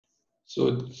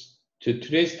So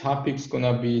today's topic is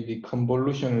gonna be the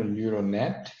convolutional neural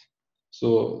net.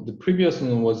 So the previous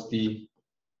one was the,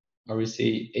 I will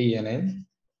say ANN.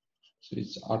 So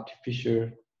it's artificial.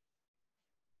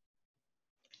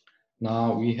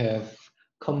 Now we have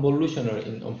convolutional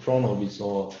in front of it.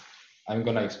 So I'm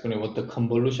gonna explain what the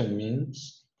convolution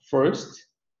means first,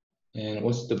 and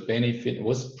what's the benefit,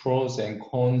 what's pros and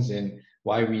cons, and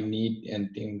why we need and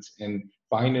things, and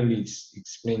finally it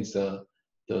explains the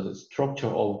structure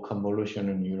of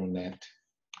convolutional neural net.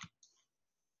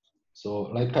 So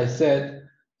like I said,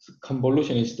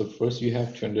 convolution is the first. You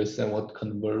have to understand what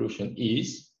convolution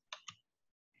is.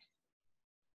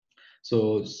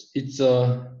 So it's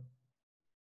a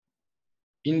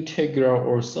integral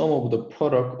or sum of the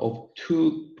product of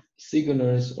two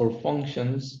signals or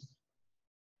functions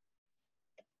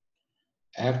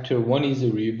after one is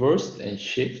reversed and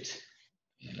shift.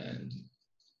 And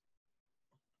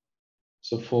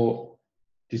so for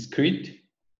discrete,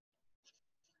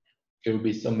 it will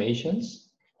be summations,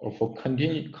 or for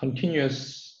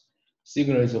continuous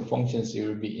signals or functions, it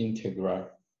will be integral.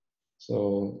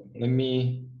 So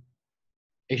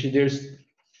actually there's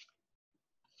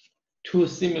two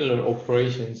similar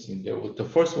operations in there. The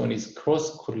first one is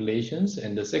cross correlations,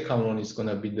 and the second one is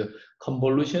gonna be the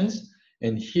convolutions.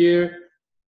 And here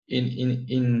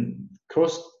in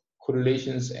cross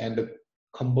correlations and the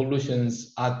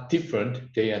convolutions are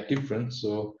different. They are different.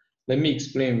 So let me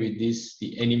explain with this,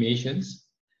 the animations.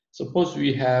 Suppose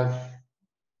we have,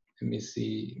 let me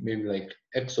see, maybe like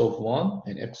x of 1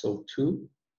 and x of 2.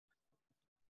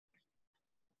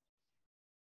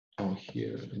 Oh,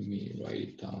 here, let me write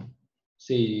it down.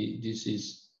 Say this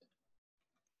is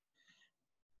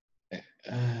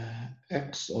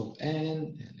x of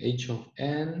n and h of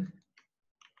n.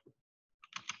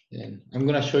 Then I'm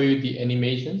gonna show you the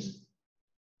animations.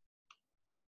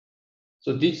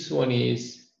 So this one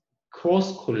is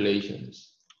cross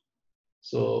correlations.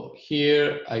 So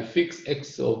here I fix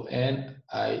x of n.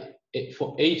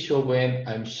 For h of n,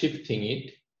 I'm shifting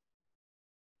it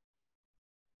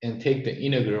and take the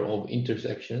integral of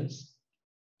intersections,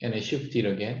 and I shift it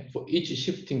again. For each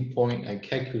shifting point, I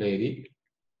calculate it.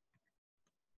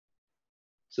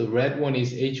 So red one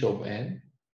is h of n.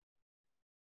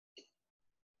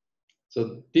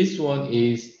 So this one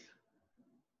is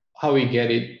how we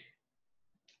get it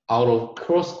out of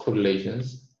cross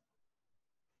correlations.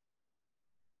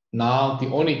 Now the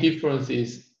only difference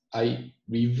is I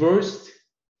reversed,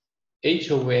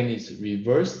 h of n is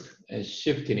reversed and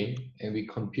shifting it, and we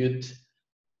compute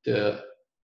the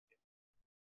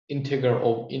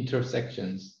integral of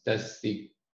intersections. That's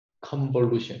the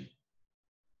convolution.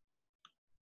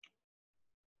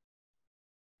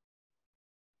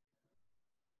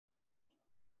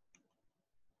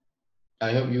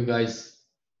 I hope you guys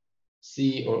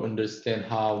see or understand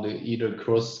how the either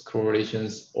cross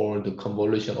correlations or the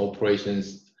convolution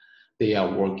operations, they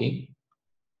are working.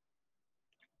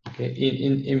 Okay,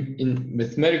 in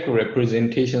mathematical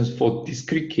representations for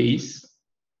discrete case,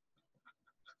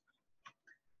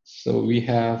 so we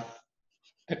have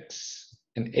x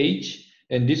and h,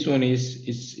 and this one is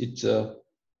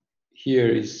here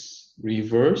is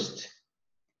reversed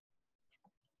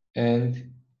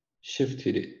and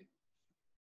shifted it,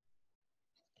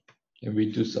 and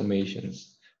we do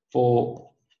summations.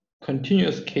 For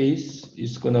continuous case,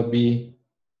 it's gonna be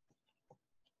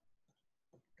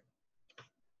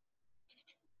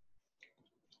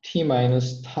t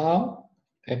minus tau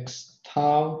x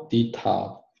tau d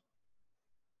tau.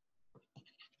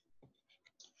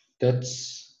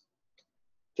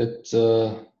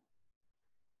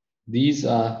 These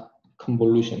are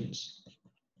convolutions.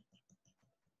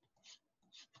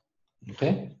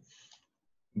 Okay,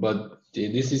 but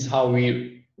this is how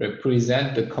we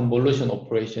represent the convolution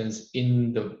operations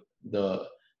in the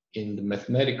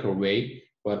mathematical way.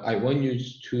 But I want you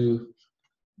to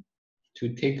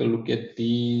take a look at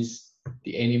the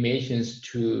animations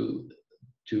to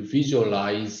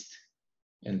visualize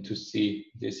and to see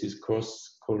this is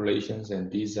cross correlations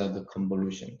and these are the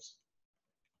convolutions.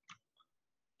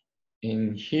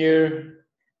 In here,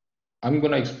 I'm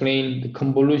going to explain the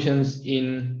convolutions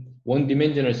in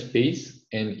one-dimensional space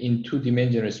and in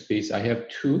two-dimensional space. I have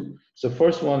two. So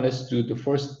first one, let's do the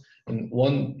first in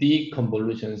 1D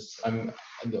convolutions.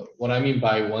 What I mean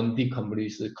by 1D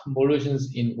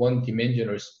convolutions in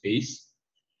one-dimensional space.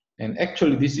 And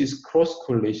actually, this is cross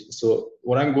correlation. So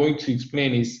what I'm going to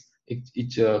explain is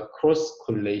it's cross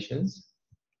correlations.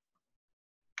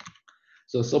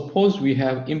 So suppose we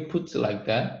have inputs like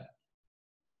that,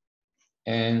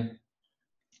 and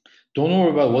don't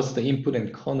worry about what's the input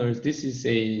and corners. This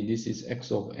is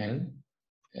x of n,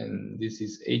 and this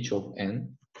is h of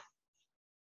n.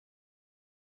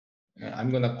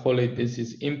 I'm gonna call it, this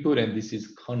is input and this is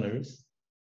corners.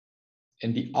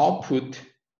 And the output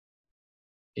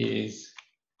is,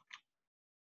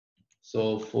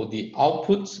 so for the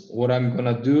outputs, what I'm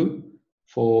gonna do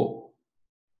for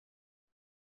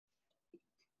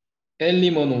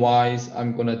element wise,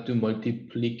 I'm gonna do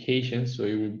multiplication. So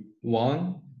it will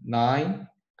 1, 9,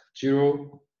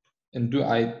 0, and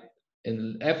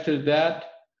and after that,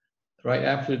 right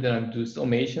after that, I'm do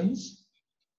summations.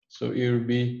 So it will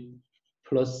be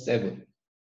plus 7.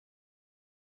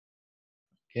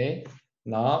 Okay.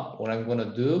 Now what I'm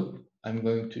gonna do, I'm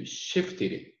going to shift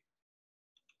it.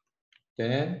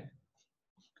 Then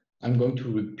I'm going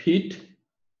to repeat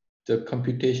the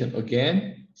computation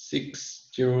again, 6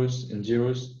 zeros and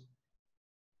zeros,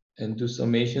 and do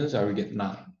summations. I will get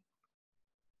 9.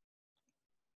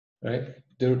 Right?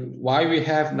 Why we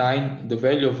have 9, the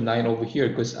value of 9 over here,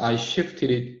 because I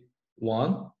shifted it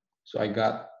 1, so I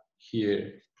got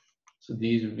here. So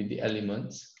these will be the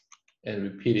elements, and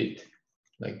repeat it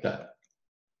like that.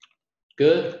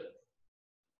 Good.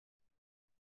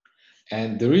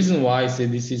 And the reason why I say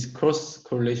this is cross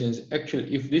correlations,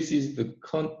 actually, if this is the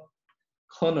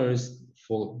corners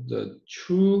for the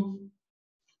true,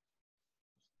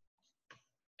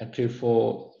 actually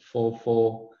for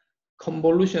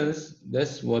convolutions,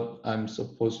 that's what I'm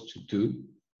supposed to do.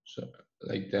 So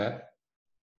like that.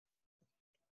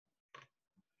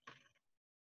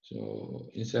 So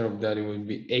instead of that, it would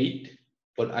be 8,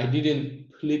 but I didn't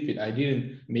flip it. I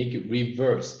didn't make it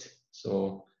reversed.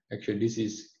 So actually, this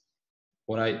is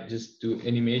what I just do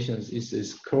animations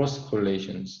is cross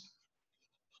correlations.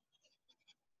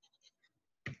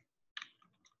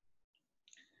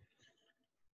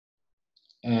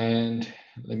 And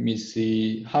let me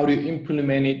see, how do you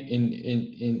implement it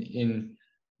in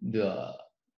the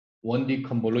 1D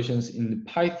convolutions in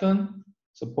Python?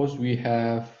 Suppose we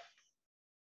have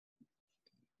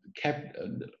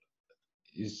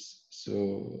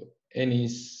so n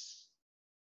is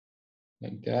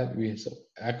like that, we have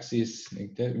axis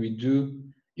like that. We do,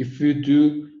 if you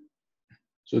do,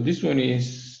 so this one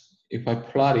is, if I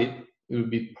plot it, it will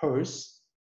be pulse,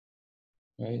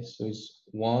 right? So it's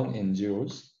 1 and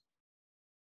zeros.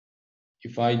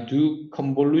 If I do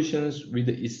convolutions with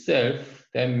itself,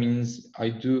 that means I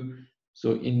do,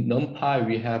 so in NumPy,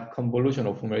 we have convolution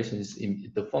of formations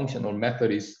in the function or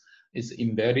method is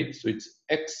embedded. So it's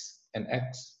x and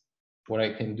x. What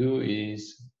I can do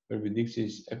is, maybe this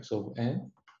is x of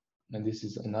n, and this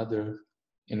is another,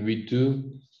 and we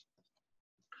do,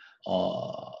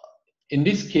 in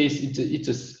this case,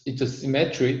 it's a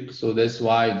symmetric. So that's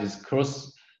why this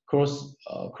cross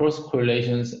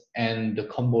correlations and the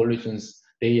convolutions,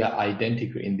 they are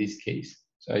identical in this case.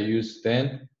 So I use,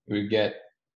 then we get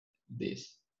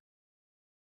this.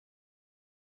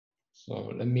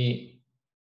 So let me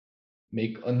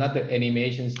make another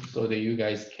animation so that you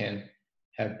guys can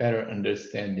have better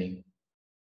understanding.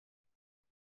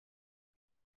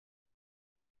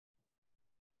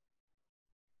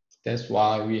 That's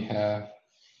why we have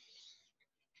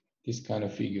this kind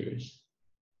of figures.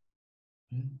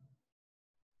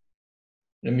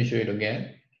 Let me show it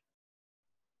again.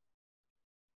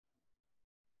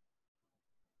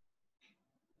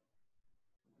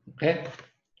 Okay,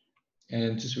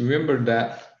 and just remember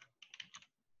that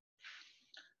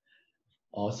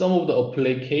some of the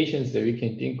applications that we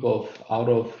can think of out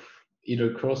of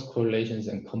either cross correlations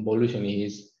and convolution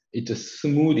is it's a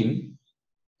smoothing.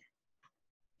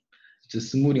 It's a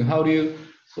smoothing. How do you,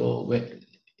 so when,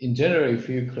 in general, if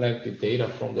you collect the data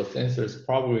from the sensors,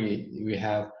 probably we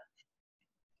have,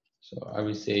 so I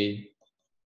would say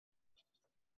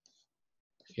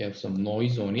you have some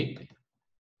noise on it.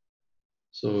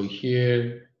 So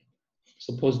here,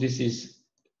 suppose this is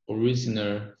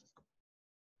original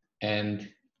and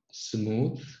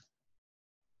smooth.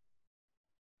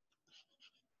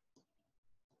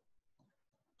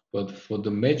 But for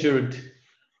the measured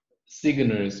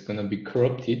signal, it's gonna be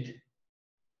corrupted,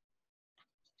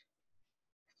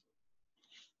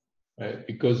 right?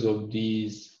 Because of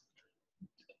these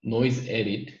noise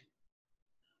added.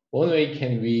 One way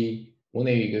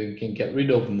we can get rid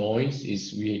of noise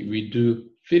is we do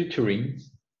filtering.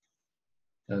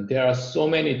 And there are so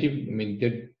many different, I mean,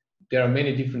 there are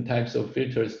many different types of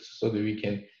filters so that we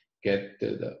can get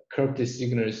the corrupted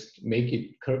signals, make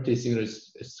it corrupted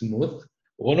signals smooth.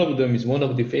 One of them is, one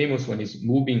of the famous one is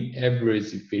moving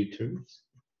average filters.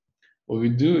 What we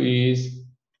do is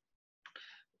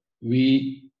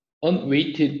we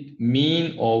unweighted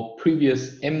mean of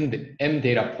previous M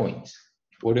data points.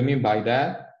 What do I mean by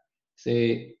that?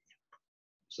 Say,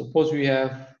 suppose we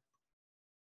have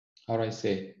how do I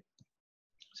say?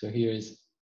 So here is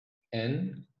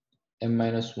n, n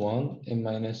minus 1, n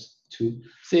minus 2.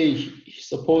 Say,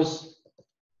 suppose,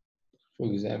 for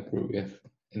example, we have,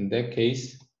 in that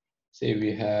case, say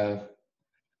we have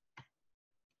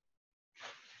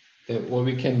that what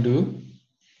we can do.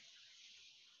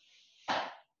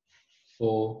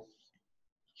 So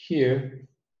here,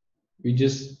 we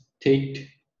just take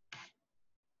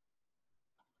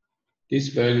this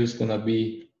value is gonna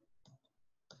be,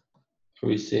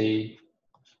 we say,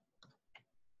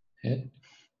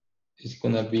 it's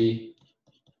gonna be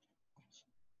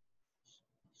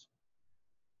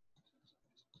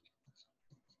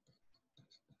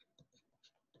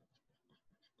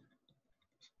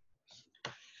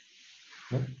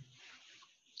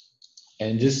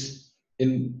and just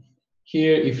in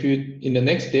here, if you in the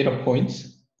next data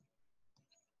points,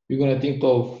 you're gonna think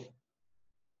of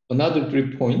another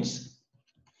 3 points.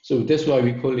 So that's why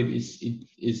we call it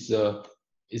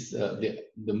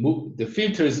the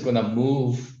filter is gonna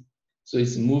move. So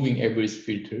it's moving average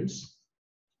filters.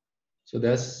 So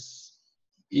that's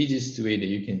easiest way that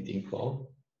you can think of.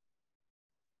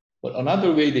 But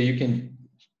another way that you can,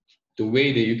 the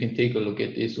way that you can take a look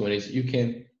at this one is you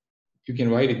can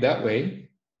write it that way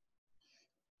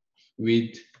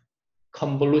with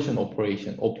convolution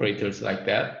operators like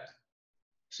that.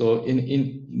 So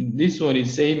in this one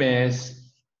is same as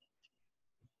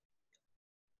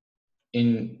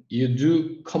in you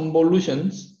do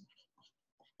convolutions.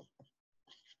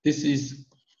 This is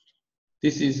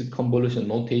convolution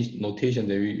notation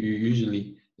that you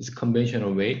usually is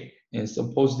conventional way. And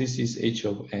suppose this is h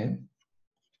of n.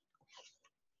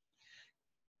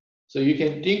 So you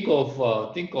can think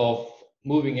of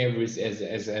moving average as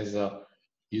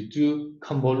you do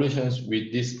convolutions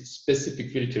with these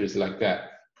specific filters like that.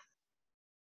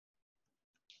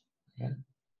 Okay.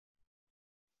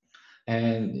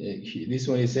 And this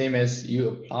one is same as you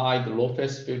apply the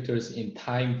low-pass filters in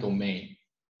time domain,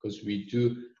 because we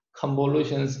do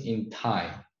convolutions in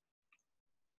time.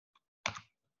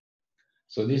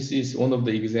 So this is one of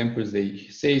the examples they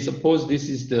say, suppose this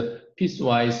is the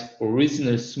piecewise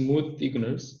original smooth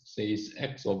signals, say it's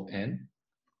x of n.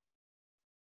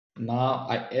 Now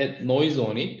I add noise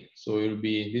on it, so it will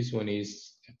be, this one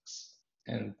is x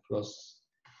n plus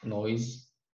noise.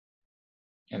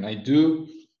 And I do,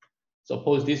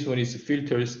 suppose this one is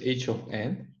filters h of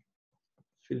n,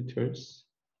 filters.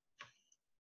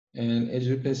 And as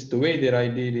you can see, the way that I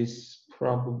did is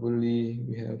probably,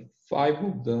 we have 5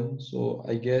 of them. So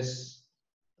I guess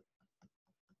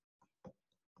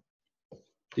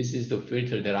this is the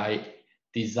filter that I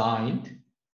designed.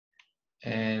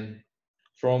 And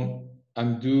from,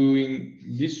 I'm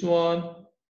doing this one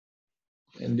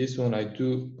and this one, I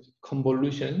do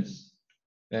convolutions.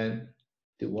 And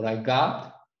what I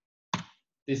got,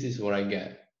 this is what I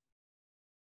get.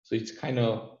 So it's kind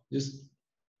of just,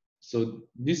 so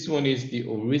this one is the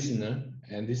original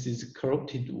and this is the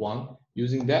corrupted one.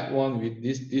 Using that one with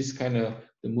this kind of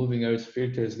the moving average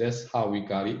filters, that's how we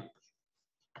got it.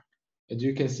 As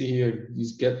you can see here,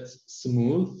 this gets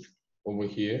smooth over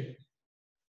here.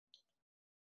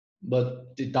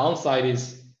 But the downside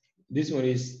is this one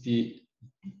is the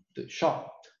sharp,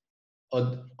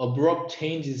 abrupt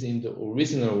changes in the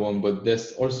original one, but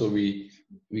that's also we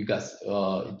got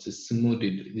it's a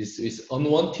smoothed. This is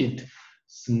unwanted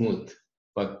smooth,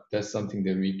 but that's something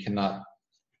that we cannot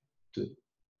do.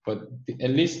 But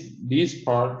at least this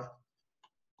part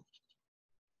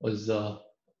was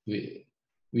we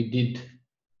did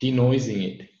denoising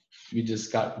it. We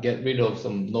just get rid of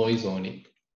some noise on it.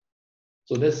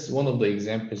 So that's one of the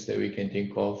examples that we can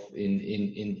think of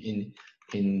in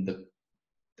the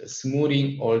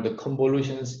smoothing or the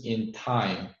convolutions in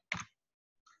time.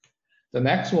 The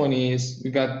next one is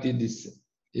we got this.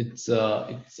 It's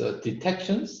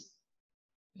detections,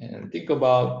 and think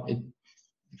about it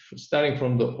starting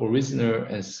from the original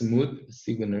and smooth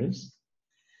signals,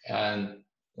 and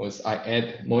was I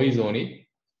add noise on it.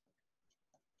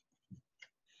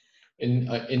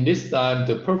 In this time,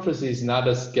 the purpose is not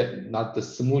the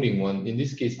smoothing one. In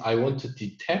this case, I want to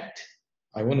detect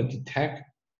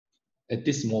at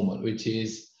this moment, which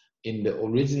is in the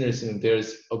original signal,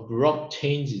 there's abrupt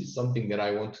changes, something that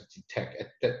I want to detect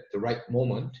at the right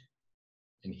moment.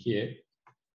 And here,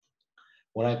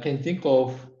 what I can think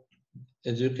of,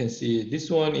 as you can see,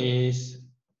 this one is,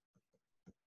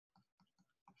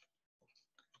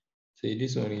 say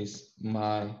this one is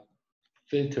my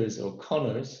filters or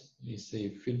corners. You say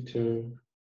filter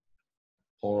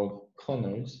or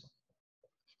corners.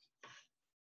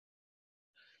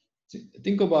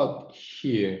 Think about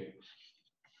here.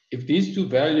 If these two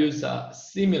values are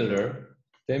similar,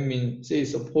 that means, say,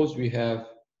 suppose we have,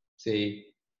 say,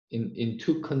 in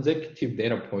two consecutive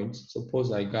data points,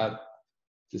 suppose I got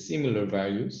the similar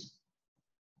values.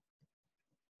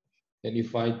 And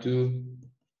if I do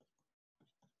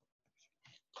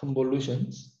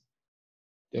convolutions,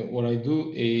 then what I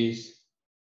do is,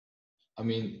 I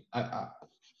mean,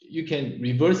 you can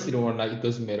reverse it or not, it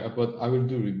doesn't matter, but I will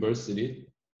do reverse it.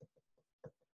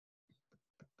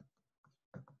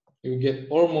 You get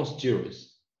almost zeros.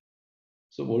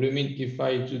 So what do you mean if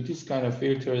I do this kind of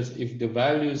filters, if the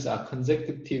values are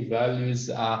consecutive values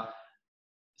are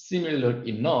similar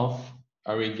enough,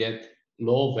 I will get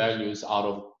low values out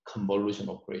of convolution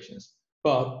operations.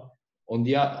 But on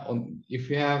the if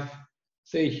you have,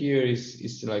 say here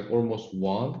is like almost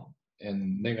 1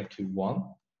 and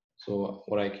 -1. So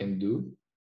what I can do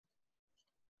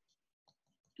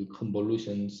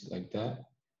convolutions like that.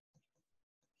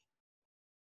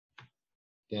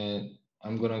 Then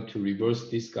I'm going to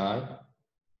reverse this guy.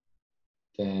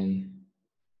 Then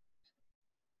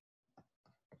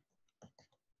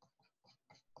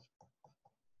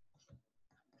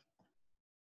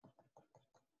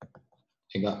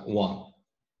I got 1,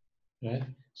 right?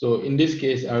 So in this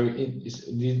case, I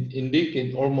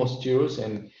indicate almost zeros,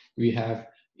 and we have,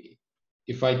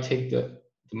 if I take the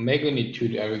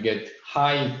magnitude, I will get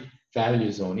high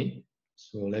values on it.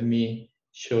 So let me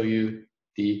show you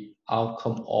the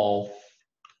outcome of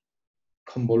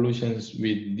convolutions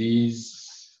with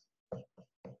these,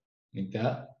 like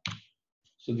that.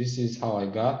 So this is how I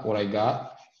got what I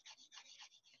got.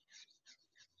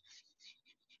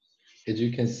 As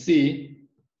you can see,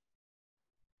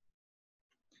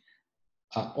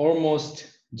 almost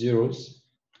zeros,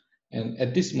 and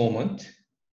at this moment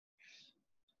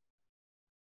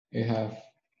we have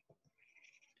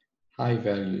high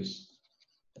values.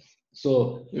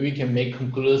 So we can make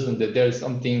conclusion that there is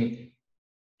something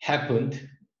happened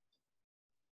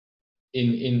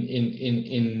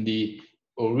in the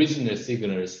original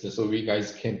signals, so we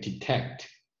guys can detect.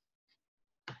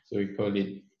 So we call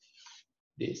it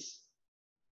this.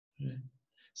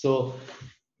 So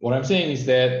what I'm saying is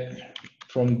that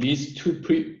from these two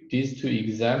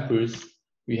examples,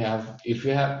 we have, if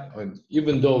we have,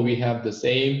 even though we have the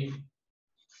same,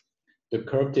 the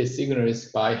curved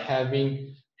signals, by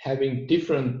having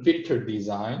different filter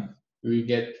design, we will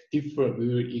get different, we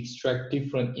will extract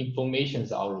different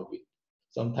informations out of it.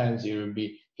 Sometimes it will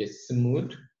get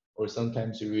smooth, or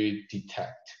sometimes it will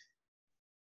detect.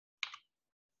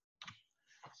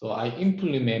 So I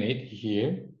implement it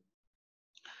here.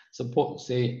 Suppose,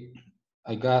 say,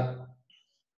 I got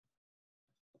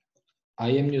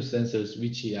IMU sensors,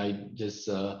 which I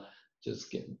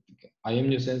just get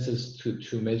IMU sensors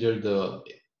to measure the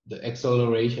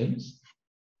accelerations,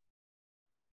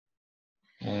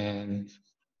 and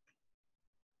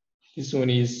this one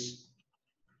is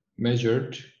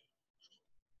measured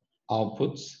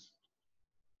outputs,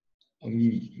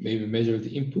 maybe measure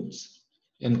the inputs,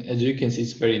 and as you can see,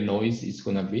 it's very noisy. It's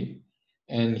gonna be,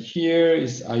 and here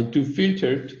is I do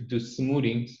filter to do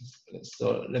smoothing.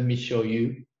 So let me show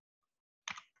you.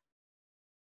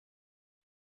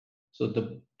 So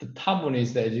the top one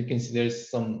is that, as you can see, there's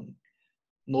some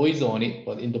noise on it,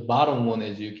 but in the bottom one,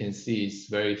 as you can see, it's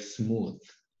very smooth,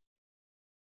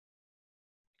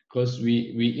 because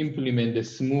we implement the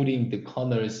smoothing the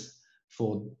corners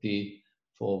for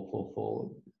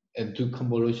and do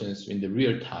convolutions in the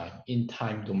real time, in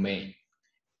time domain.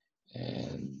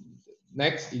 And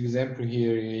next example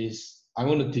here is I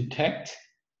want to detect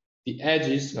the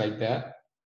edges like that,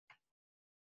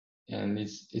 and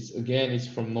it's again, it's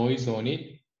from noise on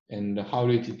it. And how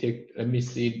to detect, let me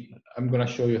see, I'm gonna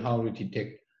show you how to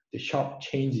detect the sharp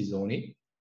changes on it.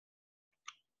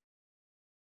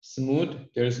 Smooth,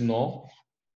 there's no,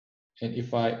 and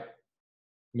if I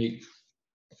make,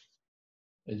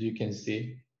 as you can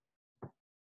see,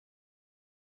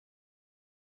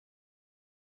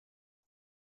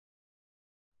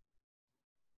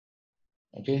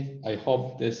 okay, I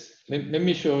hope this, let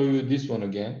me show you this one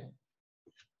again.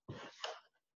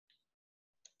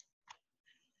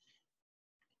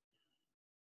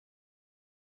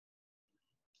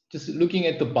 Just looking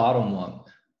at the bottom one.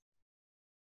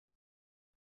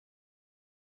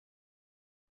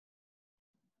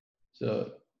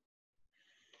 So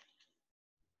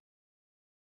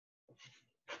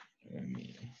let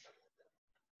me,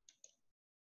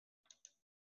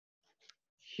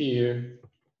 here,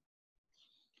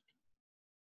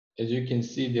 as you can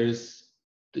see, there's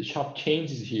the sharp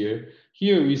changes here.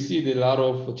 Here we see a lot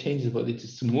of changes, but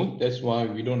it's smooth. That's why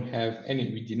we don't have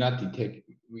any, we did not detect,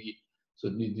 we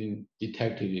didn't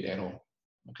detect it at all,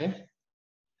 okay?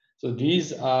 So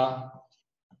these are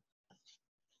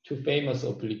two famous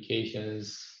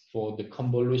applications for the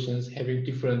convolutions having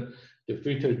different the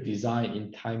filter design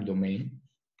in time domain.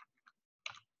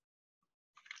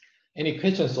 Any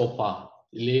questions so far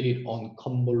related on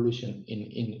convolution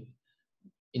in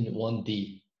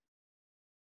 1D,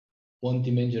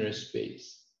 one-dimensional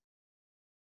space?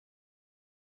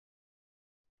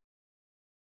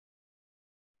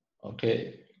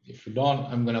 Okay, if you don't,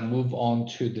 I'm gonna move on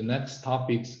to the next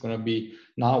topic. It's gonna be,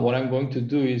 now what I'm going to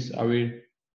do is I will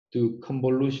do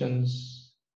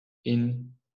convolutions in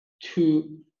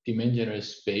two-dimensional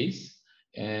space.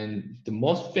 And the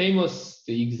most famous,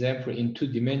 the example in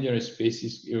two-dimensional space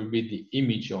is, it will be the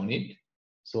image on it.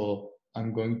 So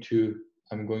I'm going to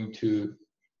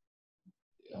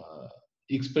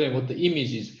explain what the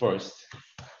image is first.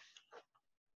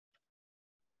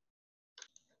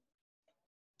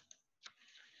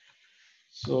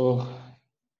 So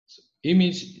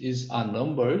image is our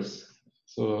numbers.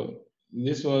 So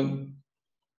this one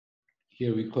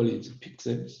here we call it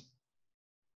pixels.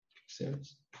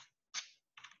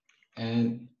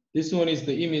 And this one is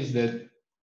the image that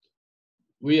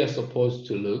we are supposed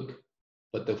to look,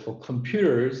 but for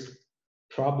computers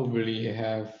probably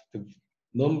have the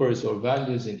numbers or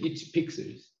values in each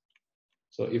pixels.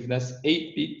 So if that's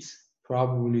 8 bits,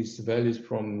 probably it's values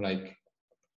from like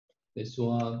this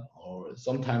one, or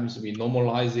sometimes we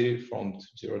normalize it from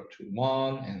 0 to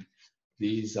 1, and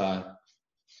these are,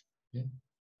 yeah.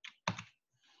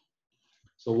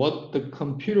 So what the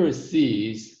computer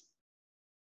sees,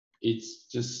 it's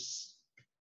just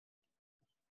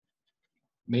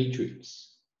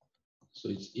matrix. So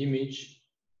its image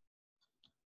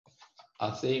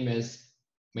are same as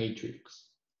matrix.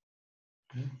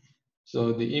 Okay.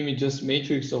 So the image is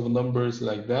matrix of numbers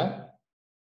like that.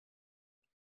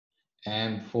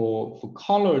 And for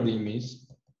colored image,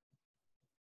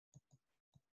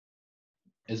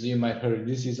 as you might heard,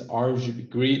 this is RGB,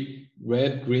 green,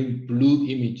 red, green, blue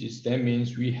images. That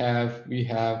means we have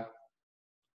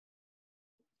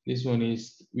this one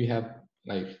is, we have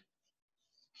like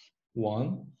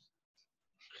 1,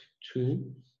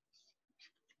 2.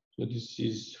 So this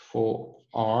is for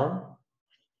R,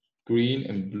 green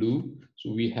and blue.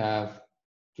 So we have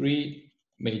 3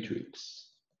 matrices.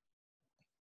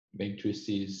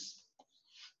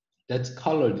 That's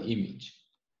colored image.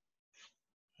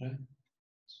 Okay.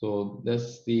 So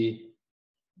that's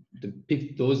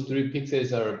those 3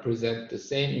 pixels are represent the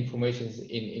same information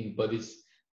but it's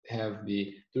have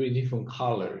the 3 different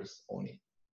colors on it.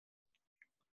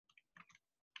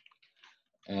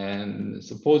 And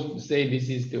suppose to say this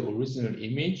is the original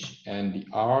image, and the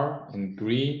R and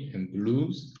green and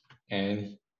blues,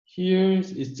 and here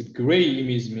is the gray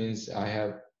image, means I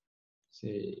have,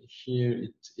 say here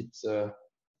it's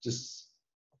just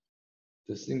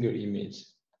the single image.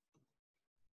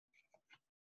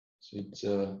 So it's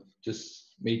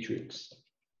just matrix.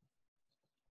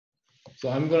 So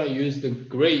I'm gonna use the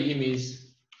gray image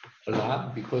a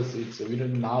lot because it's we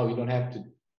don't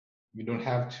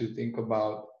have to think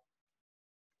about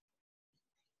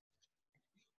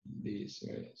these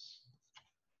areas.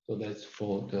 So that's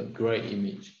for the gray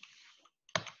image.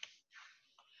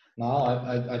 Now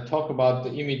I talk about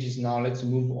the images. Now let's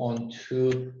move on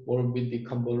to what will be the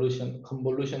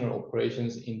convolutional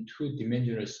operations in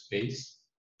 2-dimensional space.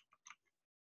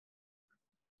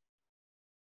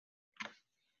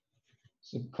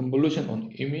 So convolution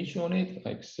on image on it,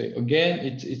 like say again,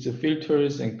 it's a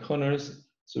filters and corners.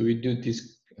 So we do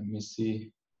this. Let me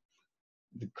see.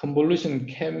 The convolution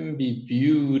can be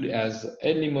viewed as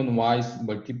element-wise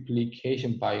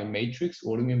multiplication by a matrix.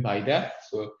 What do you mean by that?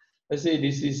 So let's say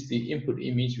this is the input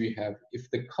image we have.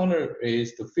 If the corner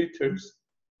is the filters,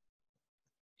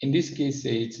 in this case,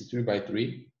 say it's 3 by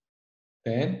 3,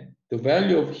 then the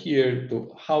value of here,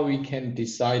 how we can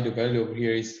decide the value of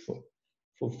here is for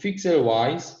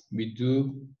pixel-wise, we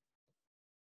do,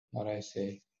 what I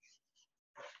say?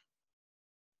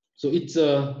 So it's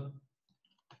a,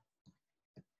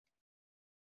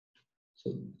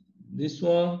 so this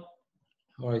one,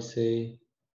 how I say,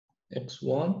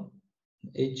 x1,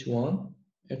 h1,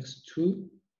 x2,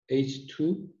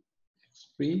 h2,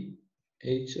 x3,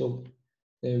 h of,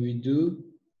 then we do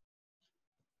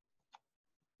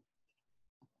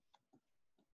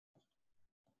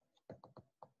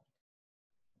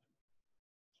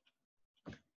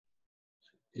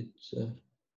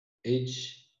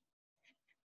it's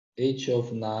h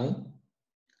of 9,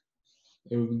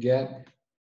 and we get,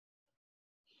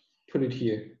 put it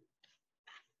here.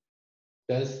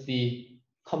 That's the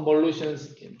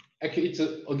convolutions. Actually,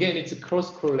 it's a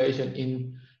cross correlation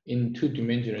in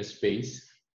 2-dimensional space.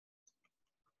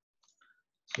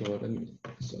 So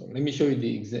let me show you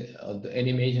the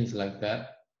animations like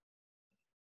that.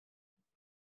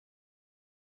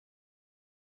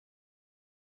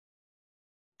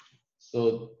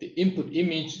 So the input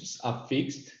images are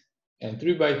fixed, and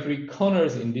 3x3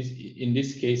 corners in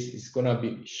this case is gonna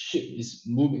be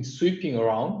moving, sweeping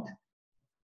around,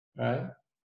 right?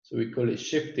 So we call it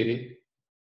shifted.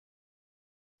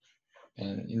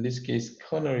 And in this case,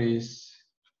 corner is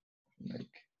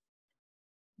like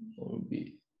what would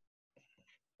be.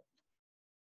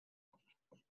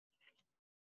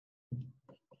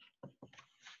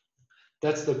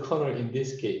 That's the corner in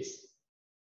this case.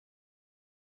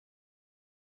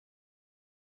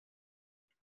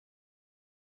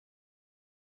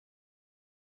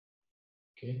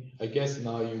 Okay, I guess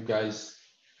now you guys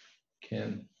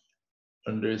can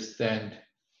understand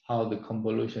how the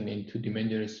convolution in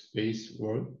two-dimensional space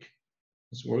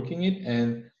is working it,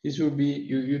 and this will be,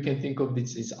 you can think of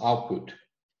this as output.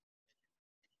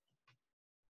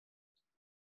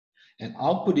 And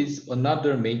output is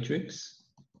another matrix,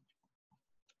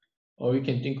 or we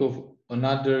can think of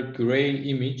another gray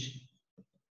image.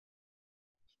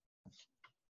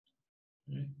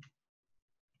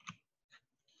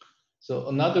 So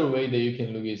another way that you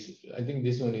can look is, I think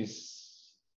this one is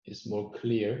more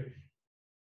clear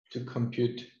to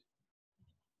compute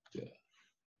the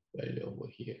value over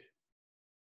here.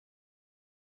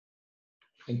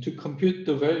 And to compute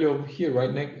the value over here,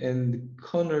 right next, and the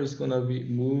corner is gonna be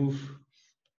move.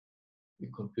 We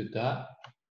compute that,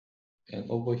 and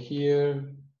over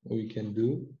here, what we can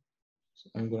do. So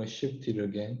I'm gonna shift it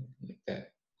again like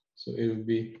that. So it will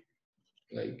be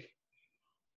like,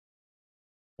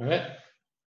 all right.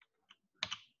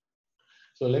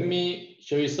 So let me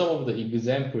show you some of the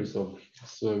examples of,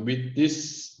 so with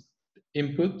this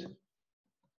input,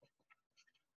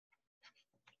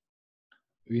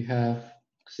 we have,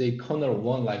 say, corner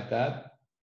 1 like that.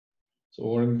 So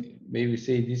or maybe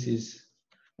say this is,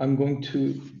 I'm going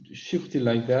to shift it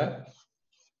like that.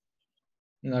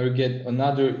 And I will get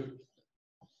another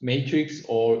matrix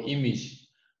or image.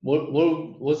 What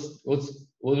will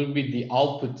be the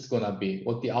output's gonna be?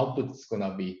 What the output's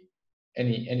gonna be?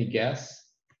 Any guess?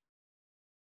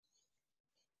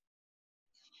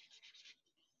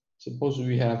 Suppose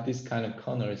we have this kind of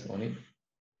corners on it,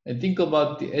 and think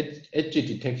about the edge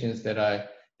detections that I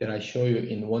show you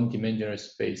in one-dimensional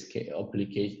space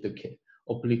application. The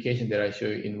application that I show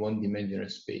you in one-dimensional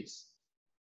space.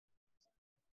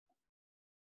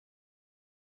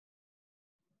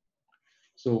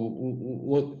 So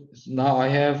what? Now I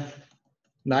have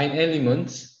 9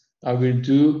 elements. I will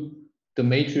do the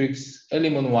matrix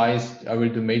element-wise. I will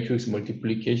do matrix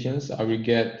multiplications. I will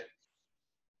get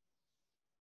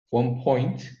 1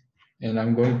 point, and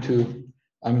I'm going to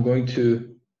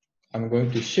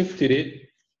shift it.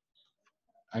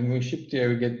 I'm going to shift it. I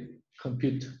will get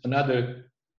compute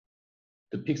another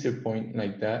the pixel point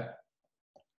like that.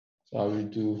 So I will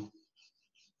do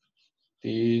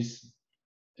this,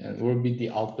 and what will be the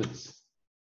outputs?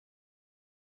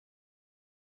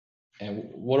 And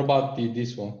what about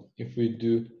this one? If we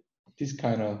do this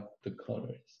kind of the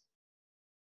colors,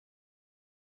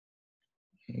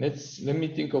 let's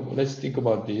think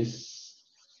about this.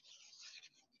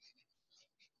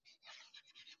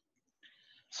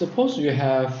 Suppose you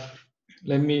have,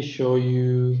 let me show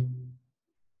you.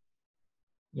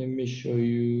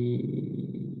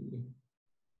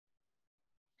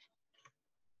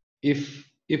 If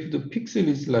the pixel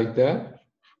is like that,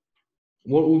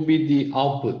 what would be the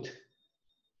output?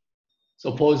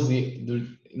 Suppose the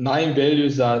 9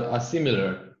 values are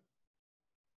similar.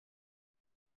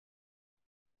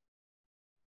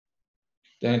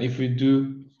 Then if we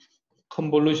do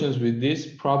convolutions with this,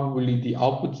 probably the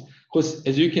output, because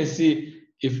as you can see,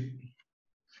 if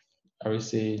I will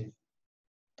say,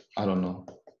 I don't know.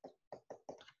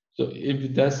 So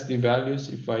if that's the values,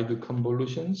 if I do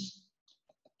convolutions,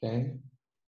 then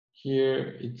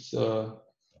here it's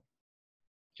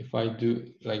if I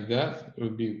do like that, it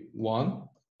will be 1.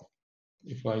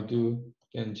 If I do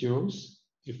 10 zeros,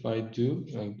 if I do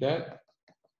like that,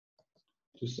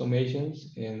 two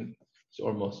summations, and it's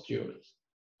almost zeros.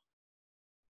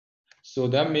 So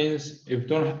that means if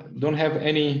don't have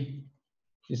any,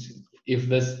 if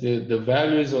that's the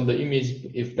values on the image,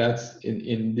 if that's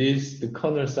in this, the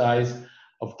corner size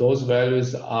of those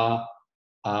values are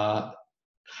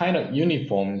kind of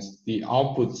uniforms, the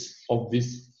outputs of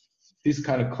this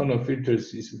kind of corner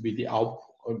filters will be the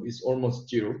output is almost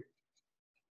 0.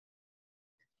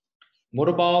 What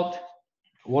about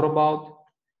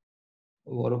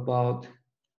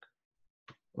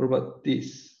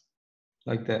this,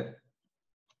 like that?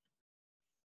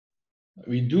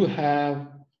 We do have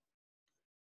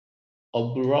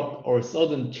abrupt or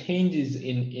sudden changes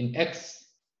in x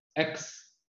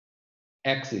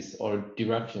axis or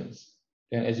directions.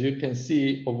 Then as you can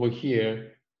see over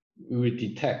here, we will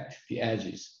detect the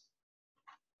edges.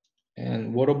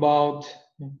 And what about,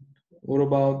 let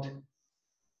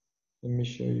me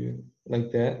show you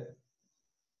like that.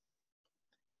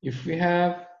 If we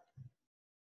have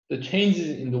the changes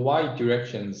in the y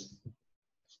directions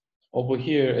over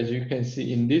here, as you can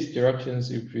see in these directions,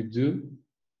 if we do,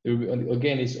 there will be,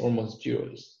 again, it's almost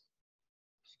zeros.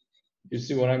 You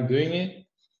see what I'm doing it?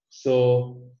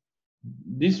 So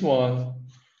this one,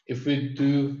 if we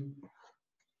do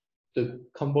the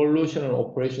convolutional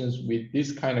operations with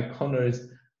this kind of corners,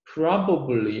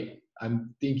 probably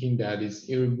I'm thinking that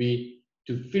it will be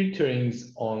to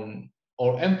filterings on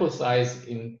or emphasize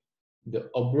in the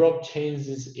abrupt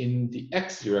changes in the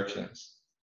x directions.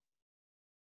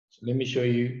 So let me show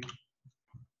you.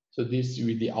 So this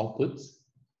with the outputs.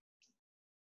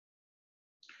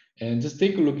 And just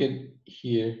take a look at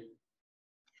here.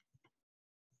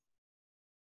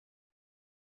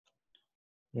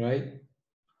 Right?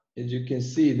 As you can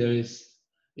see, there is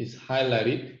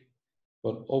highlighted,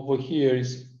 but over here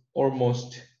is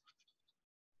almost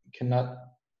cannot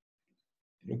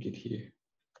look at here.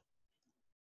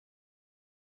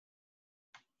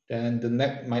 Then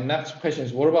my next question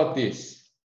is, what about this?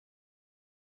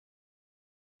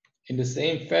 In the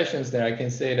same fashions that I can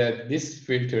say that these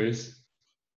filters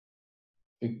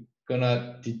are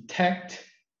gonna detect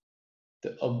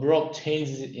the abrupt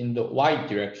changes in the y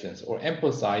directions or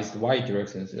emphasize the y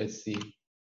directions. Let's see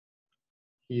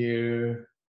here.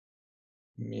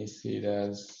 Let me see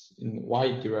that in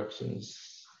y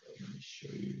directions. Let me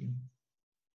show you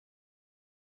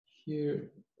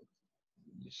here.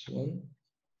 This one.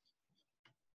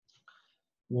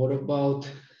 What about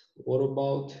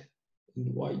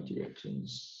in y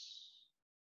directions?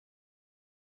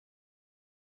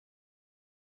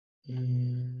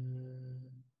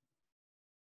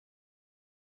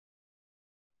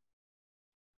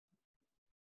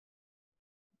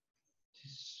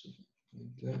 Just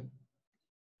like that.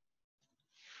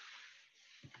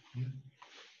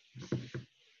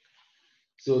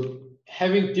 So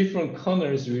having different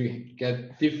corners, we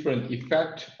get different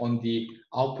effect on the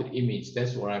output image.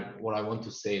 That's what I want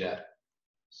to say that.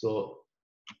 So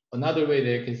another way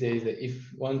that I can say is that if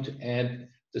you want to add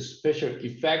the special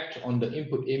effect on the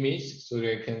input image so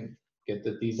that I can get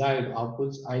the desired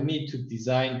outputs, I need to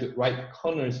design the right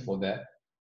corners for that.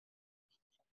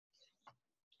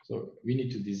 So we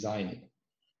need to design it.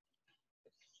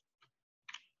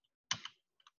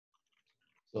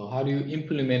 So how do you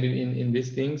implement it in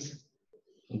these things?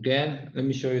 Again, let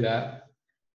me show you that.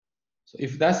 So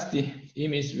if that's the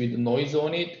image with noise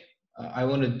on it, I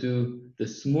want to do the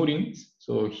smoothing.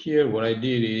 So here what I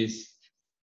did is,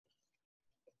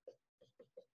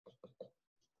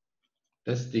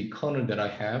 that's the corner that I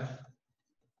have.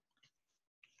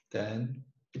 Then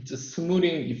it's a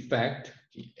smoothing effect,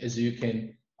 as you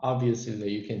can obviously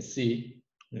you can see.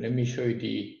 Let me show you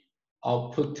the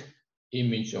output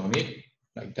image on it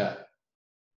like that.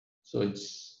 So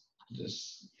it's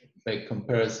just make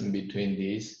comparison between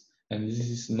these, and this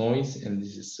is noise and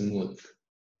this is smooth.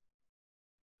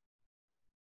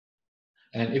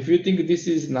 And if you think this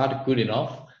is not good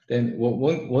enough, then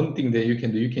one thing that you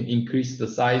can do, you can increase the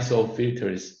size of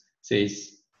filters. Say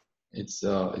it's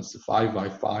 5 by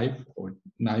 5 or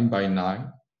 9 by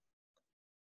 9.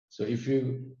 So if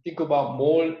you think about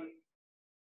more,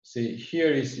 say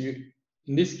here is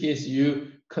in this case,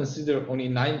 you consider only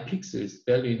 9 pixels,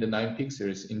 value in the 9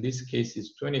 pixels. In this case,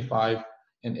 it's 25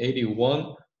 and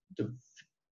 81.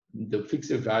 The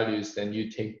pixel values, then you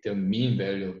take the mean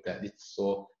value of that.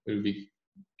 So it will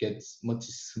gets much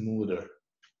smoother.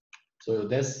 So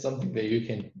that's something that you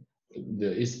can,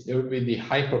 there will be the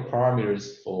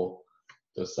hyperparameters for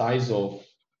the size of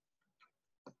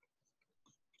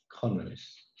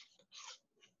corners.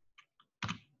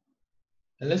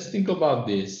 And let's think about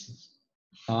this.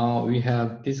 Now we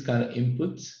have this kind of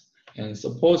inputs, and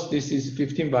suppose this is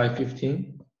 15 by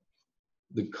 15,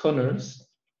 the corners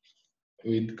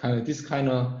with this kind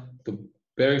of the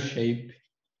bear shape,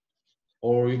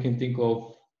 or you can think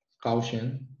of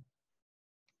Gaussian.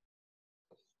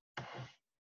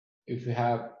 If you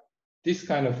have this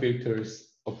kind of filters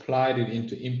applied it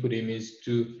into input image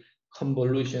to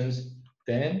convolutions,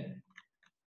 then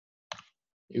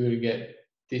you will get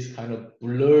this kind of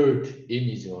blurred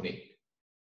image on it.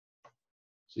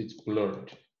 So it's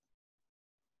blurred.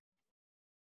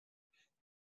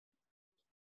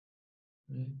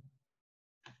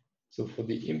 So for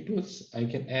the inputs, I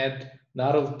can add a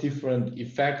lot of different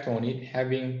effect on it,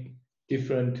 having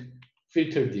different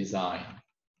filter design.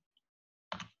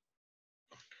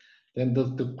 Then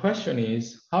the question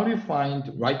is, how do you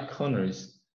find right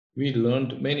corners? We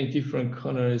learned many different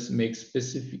corners make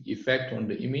specific effect on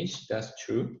the image. That's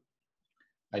true.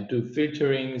 I do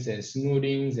filterings and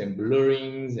smoothings and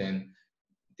blurrings and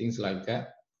things like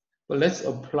that. But let's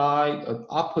apply an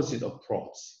opposite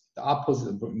approach. The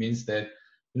opposite means that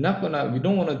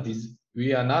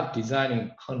we are not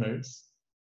designing corners,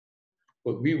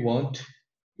 but we want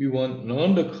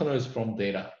learn the corners from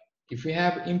data. If we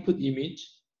have input image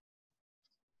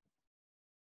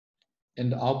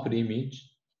and the output image,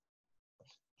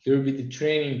 there will be the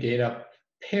training data,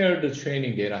 pair the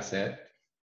training data set.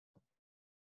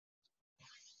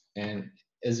 And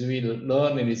as we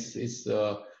learn,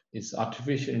 it's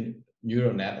artificial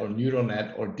neural net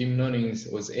or deep learning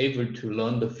was able to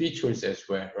learn the features as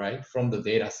well, right, from the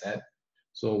data set.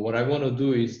 So what I want to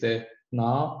do is that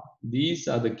now these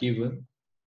are the given.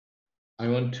 I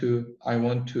want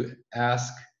to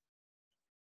ask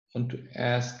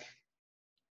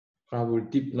probably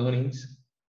deep learnings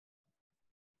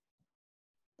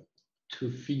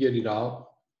to figure out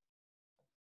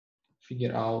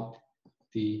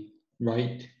the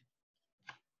right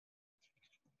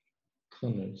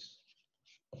corners.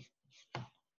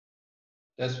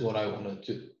 That's what I want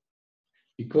to do.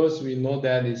 Because we know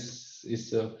that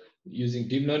using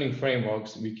deep learning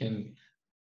frameworks, we can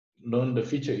learn the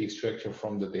feature extraction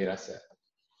from the data set.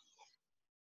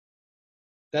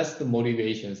 That's the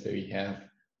motivations that we have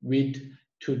with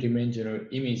two-dimensional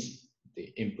image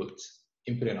inputs,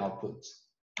 input and outputs.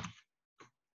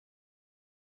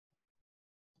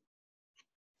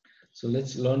 So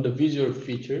let's learn the visual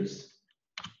features.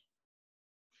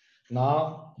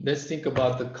 Now let's think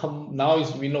about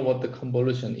we know what the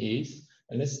convolution is,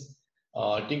 and let's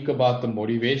think about the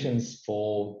motivations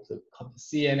for the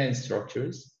CNN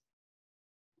structures.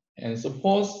 And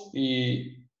suppose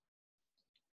the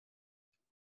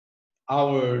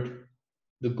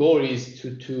goal is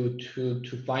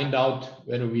to find out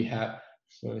whether we have.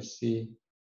 So let's see.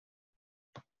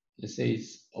 Let's say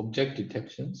it's object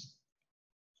detections.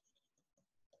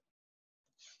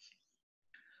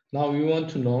 Now we want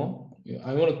to know,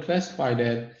 I want to classify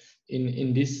that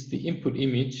in the input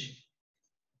image,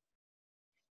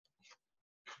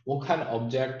 what kind of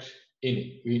object in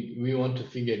it. We want to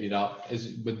figure it out.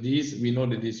 But we know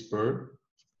that this bird.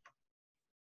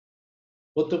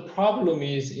 But the problem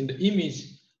is in the image,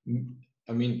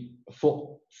 I mean,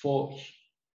 for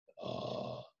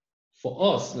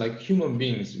us, like human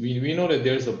beings, we know that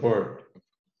there's a bird.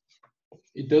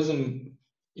 It doesn't,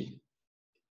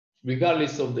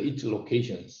 regardless of each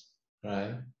locations,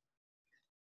 right?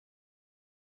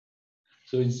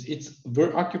 So it's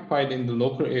bird occupied in the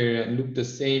local area and look the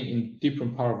same in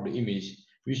different part of the image.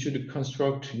 We should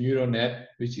construct neural net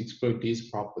which exploit these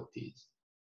properties.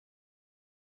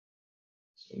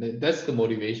 So that's the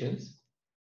motivations.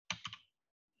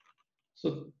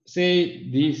 So say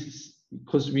these,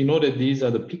 because we know that these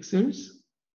are the pixels,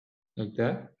 like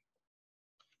that.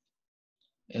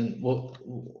 And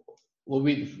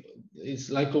it's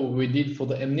like what we did for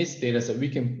the MNIST data set. We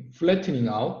can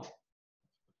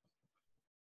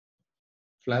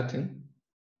flatten,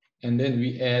 and then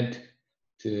we add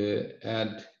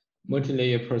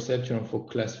multi-layer perceptron for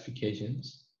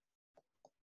classifications.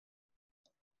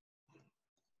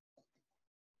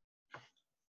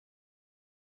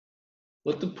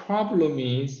 But the problem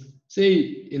is,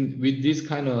 say with this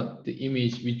kind of the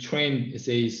image, we trained,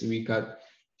 says we got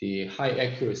the high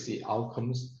accuracy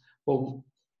outcomes. But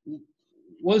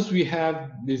once we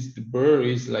have the bird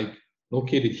is like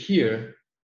located here,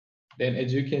 then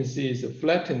as you can see, it's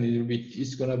flattened.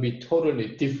 It's gonna be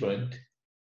totally different.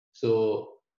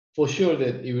 So for sure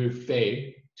that it will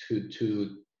fail to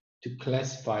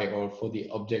classify or for the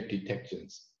object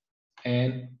detections.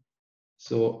 And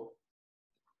so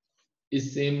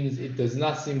it does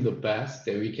not seem the best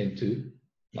that we can do.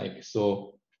 Like,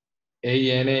 so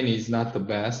ANN is not the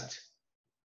best.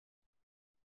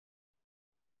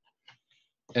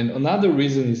 And another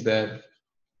reason is that,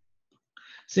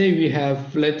 say we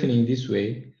have flattening this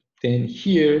way, then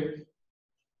here,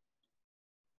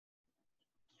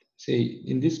 say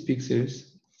in these pixels,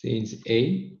 say it's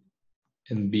A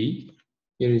and B,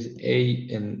 here is A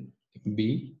and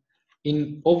B.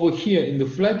 Over here in the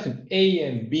flattened A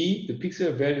and B, the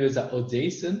pixel values are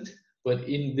adjacent, but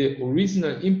in the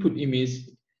original input image,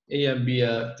 A and B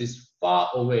are this far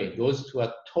away. Those two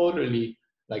are totally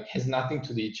like has nothing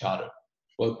to do each other.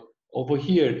 But over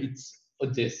here, it's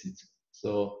adjacent.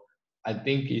 So I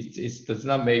think it does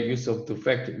not make use of the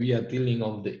fact that we are dealing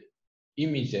of the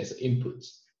image as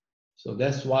inputs. So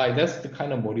that's why, that's the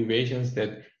kind of motivations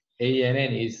that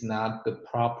ANN is not the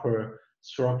proper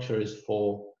structures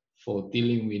for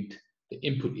dealing with the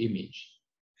input image.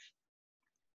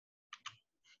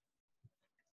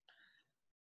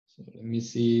 So let me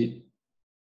see.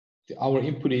 Our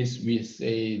input is, we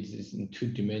say this is in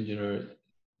two-dimensional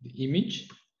image,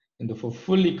 and for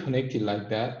fully connected like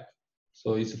that,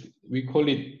 so we call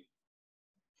it,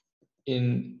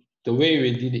 in the way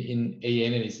we did it in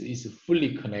ANN is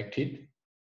fully connected.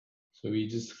 So we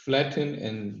just flatten,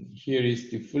 and here is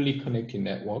the fully connected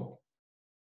network.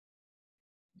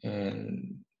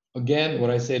 And again, what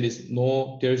I said is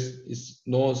there's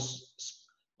no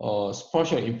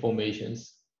spatial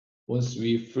informations once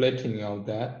we flatten out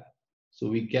that. So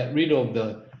we get rid of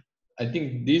I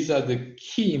think these are the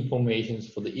key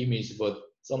informations for the image, but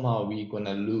somehow we're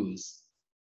gonna lose.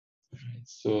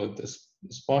 So the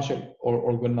spatial or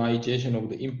organization of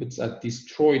the inputs are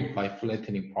destroyed by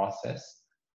flattening process.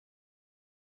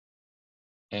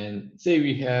 And say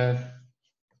we have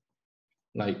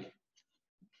like,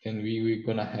 and we're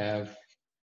gonna have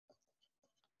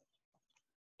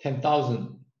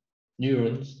 10,000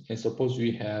 neurons, and suppose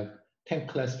we have 10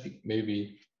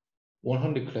 maybe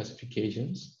 100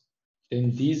 classifications,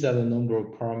 then these are the number of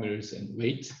parameters and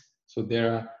weights. So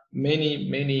there are many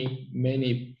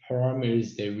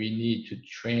parameters that we need to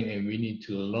train, and we need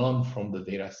to learn from the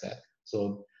data set.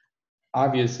 So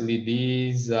obviously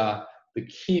these are the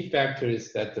key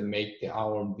factors that make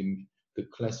the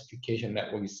classification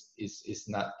network is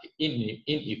not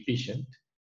inefficient.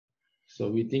 So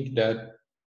we think that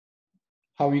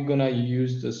how we're gonna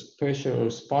use the spatial or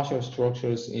spatial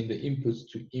structures in the inputs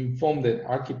to inform the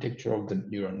architecture of the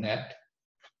neural net.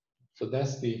 So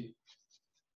that's the,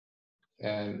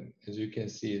 and as you can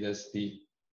see, that's the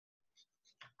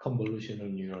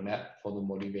convolutional neural net for the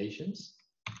motivations.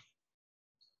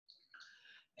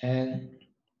 And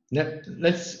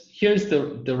here's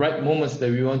the right moments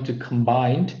that we want to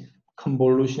combine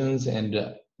convolutions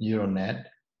and neural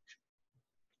net.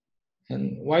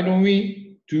 And why don't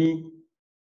we do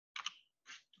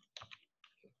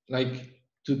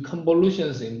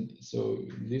convolutions so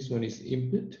this one is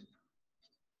input,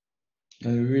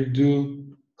 and we will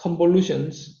do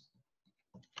convolutions.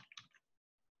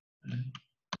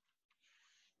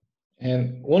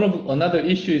 And another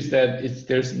issue is that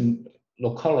there's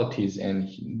localities, and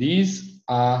these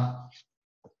are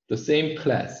the same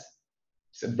class.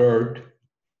 It's a bird.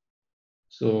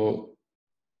 So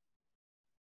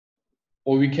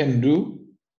what we can do,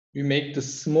 we make the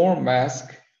small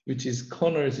mask, which is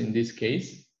corners in this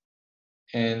case,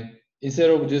 and instead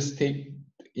of just take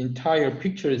entire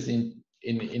pictures and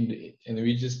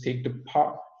we just take the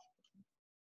part.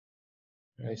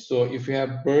 Right? So if we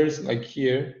have birds like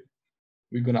here,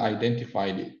 we're gonna identify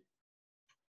it.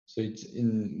 So it's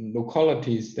in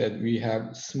localities that we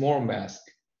have small mask,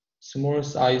 small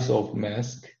size of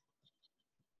mask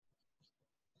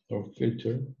or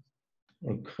filter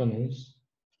or corners.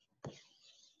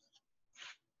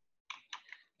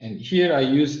 And here I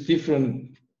use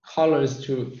different colors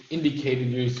to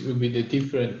indicate this will be the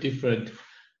different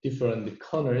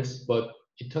corners, but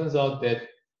it turns out that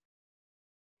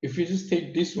if you just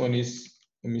take this one is,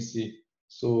 let me see,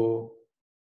 so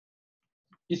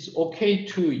it's okay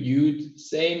to use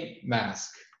same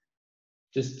mask,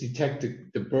 just detect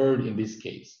the bird in this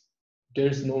case.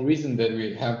 There's no reason that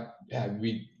we're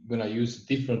gonna use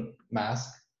different mask.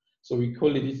 So we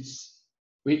call it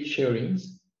weight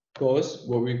sharings, because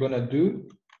what we're gonna do,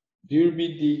 there will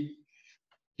be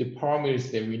the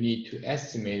parameters that we need to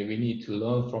estimate, we need to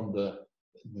learn from the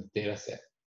data set.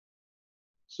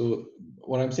 So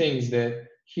what I'm saying is that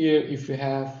here, if you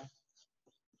have,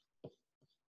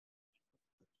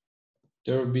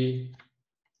 there will be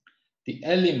the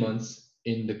elements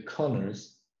in the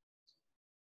corners,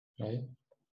 right?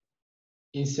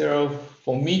 Instead of,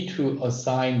 for me to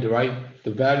assign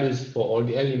the values for all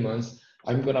the elements,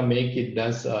 I'm gonna make it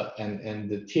that's and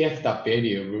the TF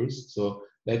variables. So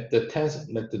let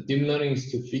the deep learning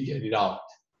is to figure it out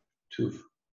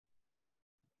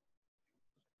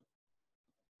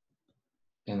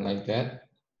and like that,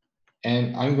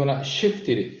 and I'm gonna shift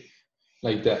it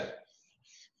like that.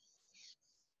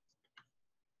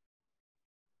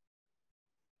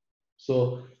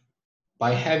 So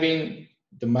by having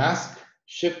the mask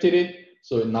shifted it,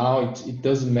 so now it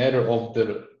doesn't matter of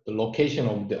the location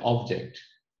of the object.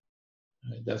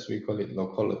 Right? That's we call it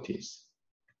localities.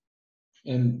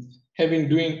 And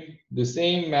doing the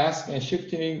same mask and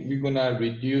shifting, we're gonna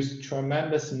reduce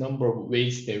tremendous number of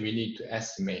weights that we need to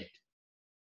estimate.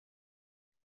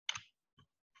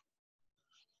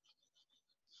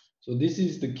 So this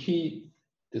is the key,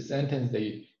 the sentence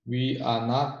that we are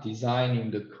not designing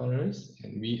the kernels,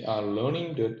 and we are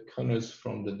learning the kernels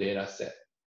from the data set.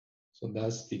 So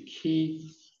that's the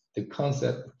key, the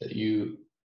concept that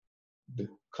the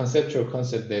conceptual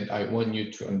concept that I want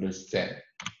you to understand.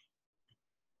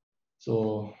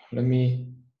 So let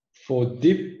me, for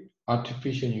deep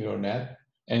artificial neural net,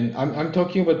 and I'm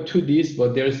talking about 2Ds,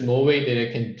 but there's no way that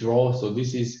I can draw. So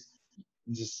this is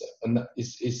just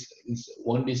is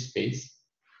 1D space.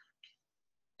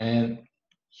 And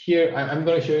here I'm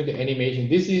going to show you the animation.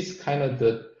 This is kind of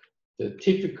the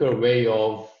typical way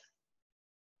of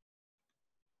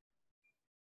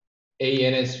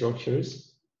ANN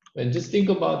structures. And just think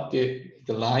about the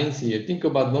lines here. Think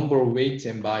about number of weights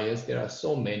and bias. There are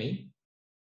so many.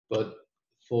 But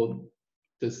for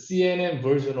the CNN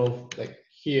version of like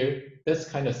here, that's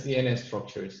kind of CNN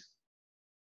structures.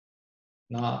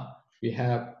 Now we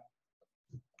have,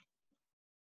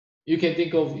 you can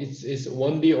think of it's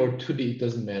 1D or 2D, it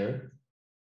doesn't matter.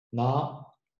 Now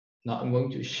I'm going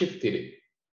to shift it.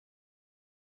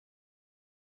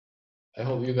 I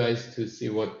hope you guys to see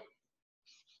what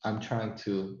I'm trying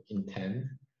to intend.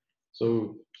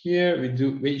 So here we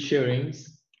do weight sharings,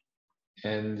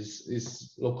 and this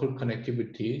is local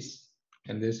connectivities,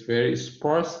 and there's very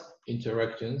sparse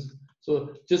interactions.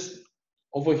 So just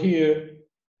over here,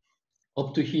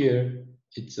 up to here,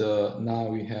 it's now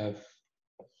we have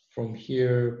from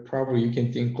here, probably you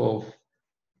can think of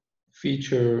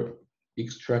feature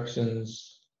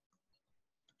extractions.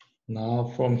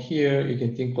 Now from here, you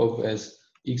can think of as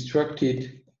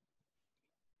extracted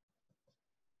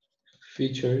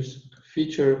features,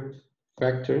 feature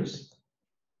factors.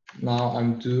 Now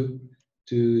I'm do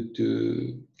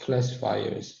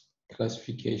classifiers,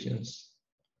 classifications.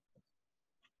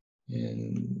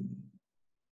 And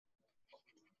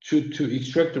to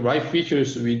extract the right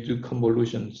features, we do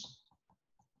convolutions.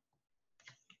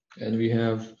 And we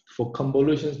have, for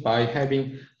convolutions, by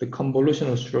having the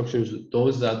convolutional structures,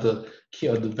 those are the key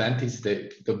advantages,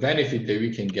 the benefit that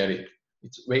we can get it.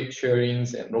 It's weight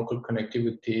sharings and local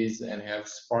connectivities and have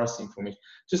sparse information.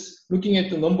 Just looking at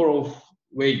the number of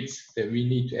weights that we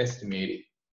need to estimate it.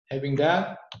 Having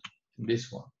that,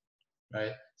 this one,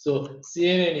 right? So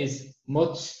CNN is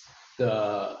much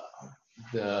the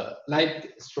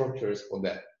light structures for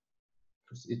that.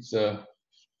 It's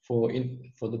for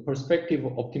the perspective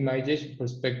of optimization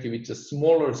perspective, it's a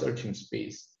smaller searching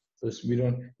space. So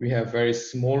we have very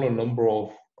smaller number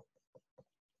of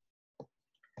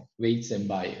weights and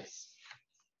bias.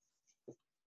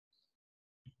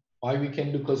 Why we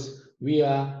can do? Because we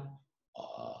are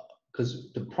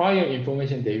because the prior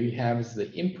information that we have is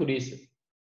the input is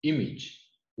image,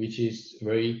 which is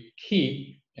very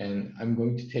key, and I'm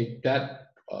going to take that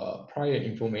prior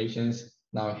informations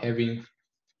now having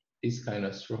these kind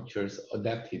of structures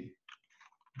adapted.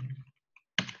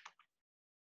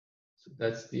 So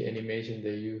that's the animation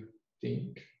that you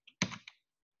think.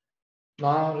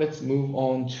 Now let's move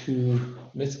on to,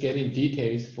 let's get in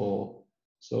details for,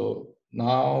 so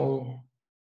now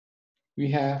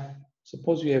we have,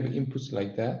 suppose we have inputs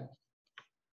like that.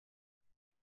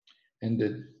 And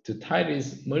the title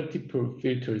is multiple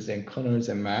filters and kernels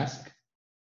and mask.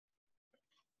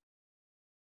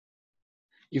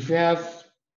 If we have,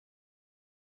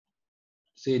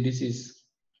 say this is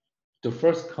the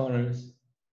first kernels,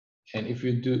 and if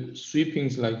you do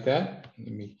sweepings like that,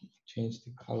 let me change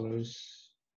the colors.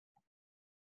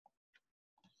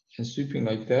 And sweeping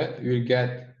like that, you'll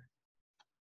get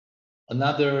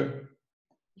another,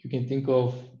 you can think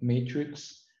of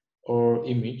matrix or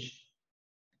image.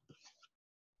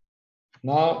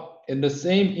 Now in the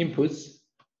same inputs,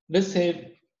 let's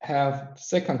say have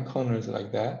second kernels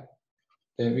like that.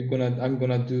 Then I'm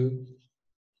gonna do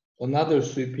another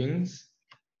sweepings.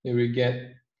 Then we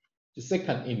get the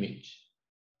second image.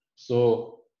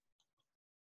 So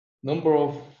number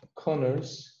of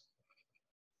kernels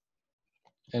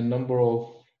and number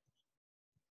of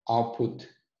output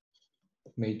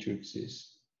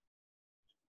matrices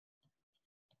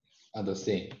are the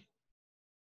same.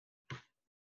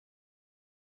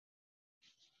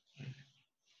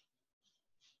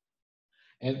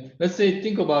 And let's say,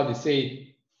 think about it,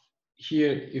 say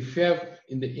here, if you have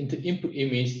in the input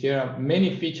image, there are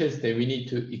many features that we need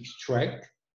to extract.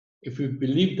 If we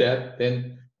believe that,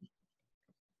 then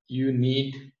you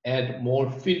need to add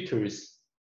more filters.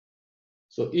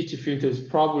 So each filter is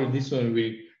probably, this one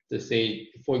will, let's say,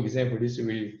 for example, this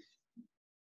will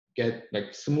get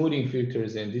like smoothing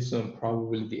filters, and this one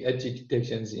probably the edge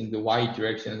detections in the Y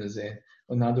directions, and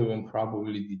another one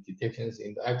probably the detections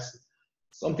in the X,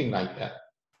 something like that.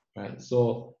 Right.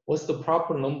 So what's the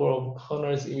proper number of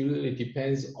kernels? It really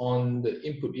depends on the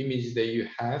input image that you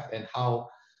have and how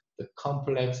the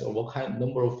complex or what kind of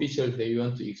number of features that you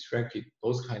want to extract it,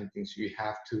 those kind of things you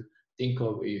have to think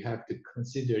of, you have to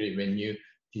consider it when you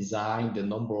design the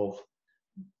number of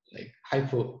like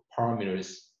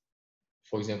hyperparameters.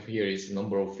 For example, here is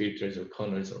number of filters or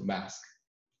corners or masks.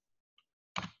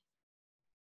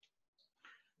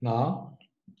 Now,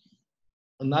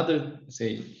 another,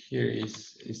 say here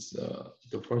is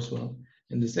the first one,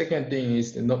 and the second thing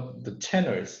is the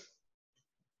channels.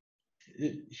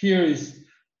 Here is,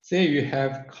 say you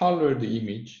have colored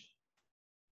image,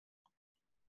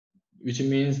 which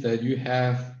means that you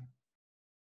have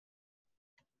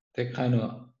that kind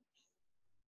of,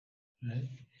 right?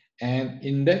 And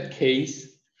in that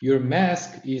case, your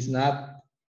mask is not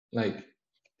like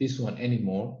this one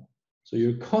anymore. So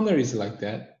your corner is like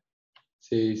that.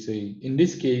 Say in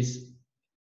this case,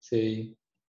 say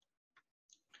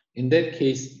in that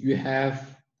case, you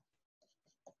have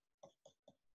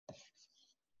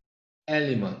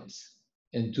elements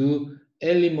and do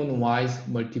element-wise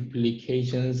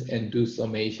multiplications and do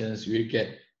summations. You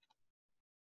get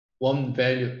one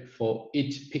value for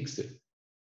each pixel.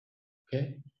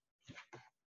 Okay.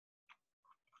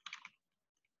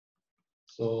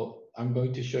 So I'm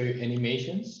going to show you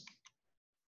animations.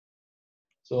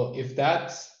 So if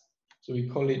that's, so we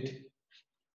call it,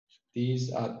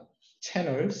 these are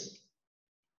channels,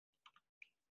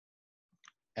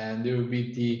 and there will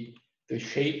be the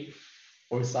shape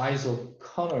or size of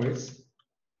corners.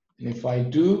 And if I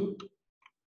do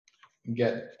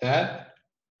get that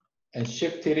and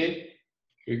shifted it,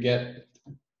 you get,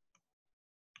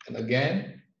 and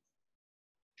again,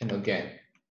 and again.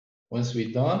 Once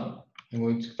we're done, I'm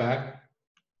going to back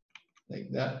like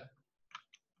that.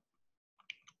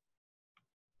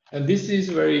 And this is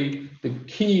very the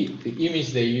key, the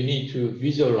image that you need to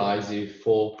visualize it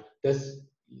for. That's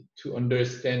to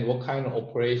understand what kind of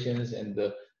operations and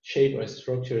the shape or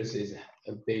structures is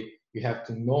you have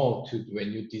to know to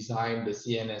when you design the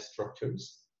CNS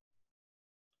structures.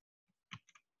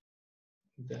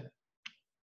 Okay.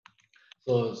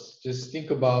 So just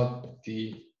think about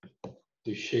the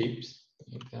shapes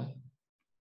like that.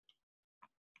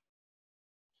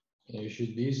 And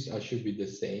these should be the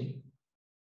same.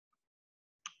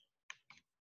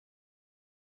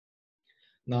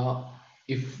 Now,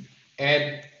 if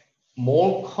add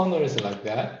more corners like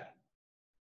that,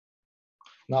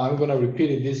 now I'm going to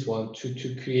repeat this one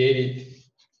to create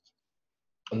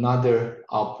another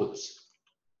outputs.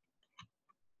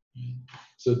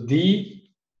 So the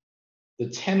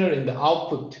channel in the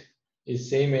output is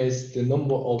same as the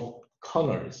number of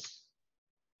corners.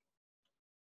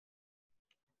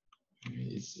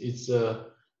 It's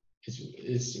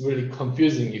really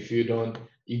confusing if you don't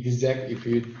if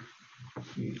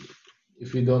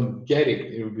you don't get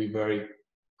it. It will be very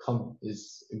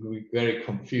confused.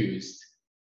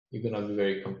 You're gonna be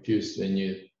very confused when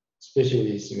you,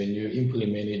 especially when you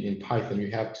implement it in Python.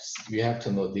 You have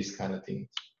to know this kind of things.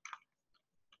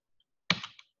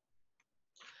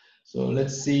 So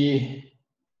let's deal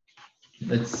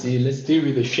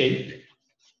with the shape.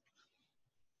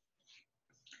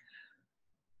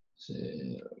 So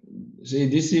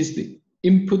this is the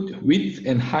input width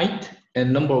and height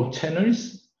and number of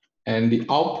channels, and the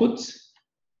outputs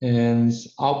and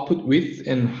output width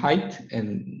and height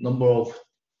and number of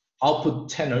output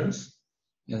channels.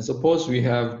 And suppose we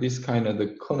have this kind of the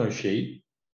corner shape,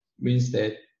 means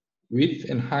that width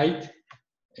and height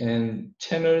and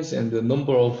channels and the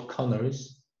number of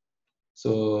corners.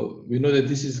 So we know that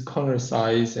this is corner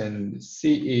size, and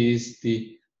C is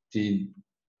the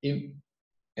in,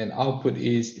 and output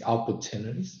is the output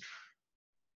channels.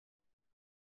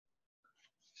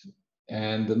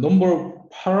 And the number of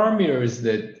parameters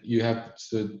that you have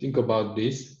to think about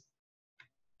this.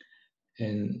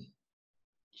 And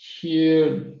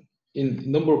here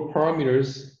in number of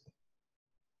parameters,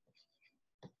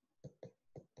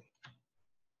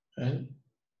 right?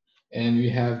 And we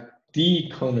have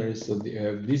D corners, so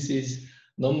this is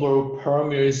number of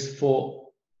parameters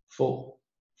for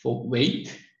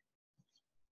weight.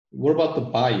 What about the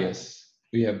bias?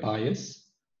 We have bias,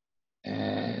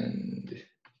 and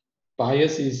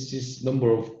bias is just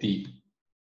number of D,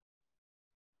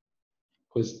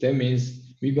 because that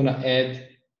means we're gonna add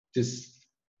this.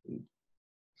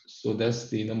 So that's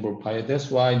the number of bias.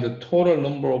 That's why the total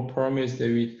number of parameters that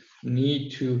we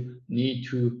need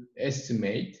to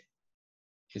estimate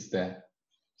is that.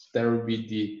 So that will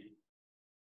be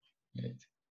the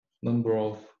number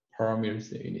of parameters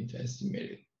that you need to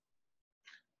estimate it.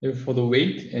 They're for the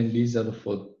weight, and these are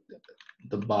for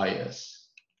the bias.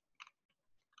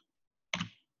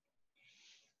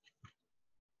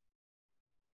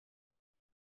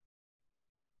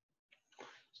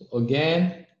 So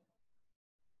again,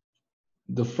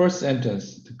 the first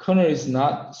sentence, the kernel is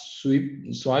not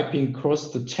swiping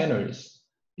across the channels.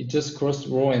 It just cross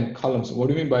row and columns. What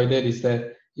do you mean by that is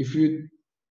that if you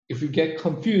get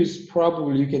confused,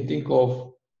 probably you can think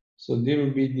of, so there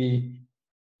will be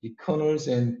the kernels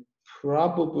and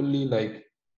probably like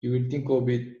you will think of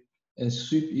it and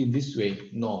sweep in this way.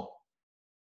 No,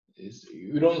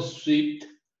 you don't sweep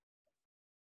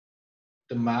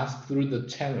the mask through the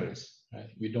channels, right?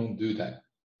 We don't do that.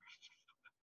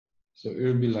 So it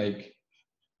will be like,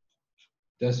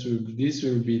 this will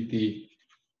be the,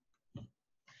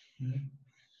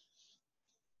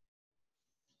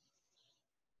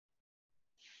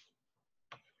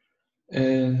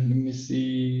 and let me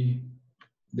see,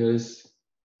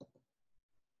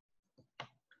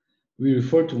 we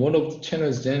refer to one of the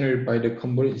channels generated by the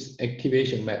component is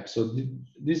activation map. So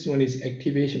this one is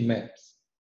activation maps.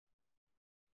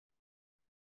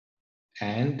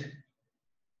 And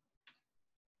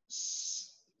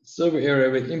server area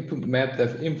with input map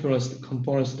that influence the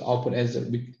components to output as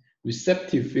a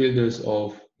receptive filters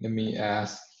of,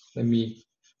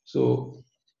 so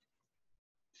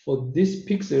for these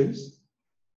pixels,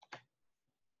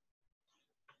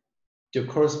 the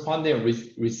corresponding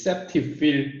receptive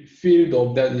field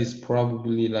of that is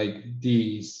probably like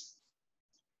these,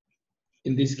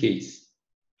 in this case,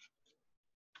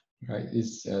 right?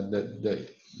 Is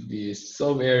the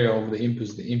sub area of the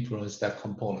inputs that influence that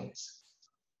components.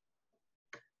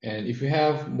 And if you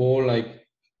have more like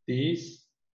these,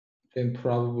 then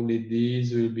probably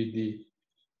these will be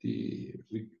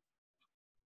the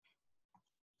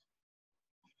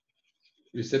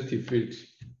receptive field.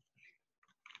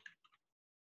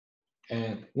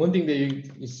 And one thing that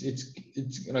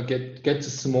it's gonna get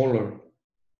smaller.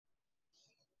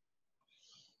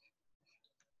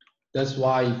 That's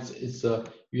why it's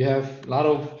you have a lot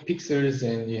of pixels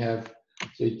and you have,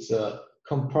 so it's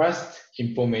compressed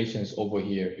informations over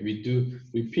here. If we do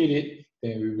repeat it,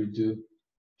 then we will do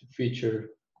feature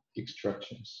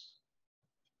extractions.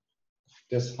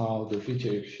 That's how the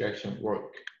feature extraction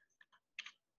work.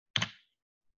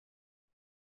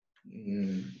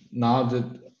 Now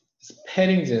the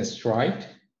paddings and stride.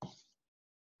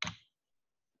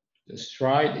 The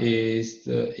stride is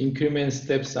the increment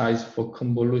step size for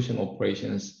convolution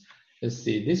operations. Let's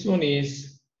see, this one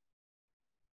is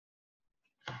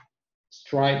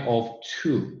stride of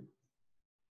 2.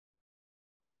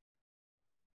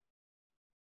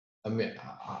 I mean,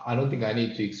 I don't think I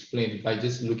need to explain. By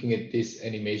just looking at this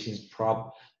animations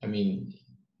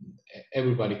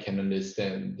everybody can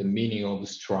understand the meaning of the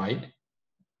stride.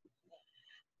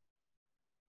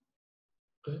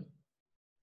 Okay.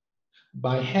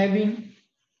 By having,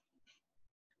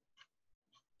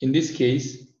 in this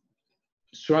case,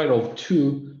 stride of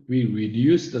 2, we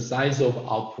reduce the size of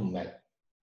output map.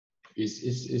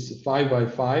 It's 5 by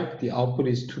 5, the output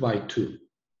is 2 by 2.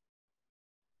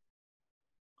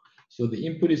 So the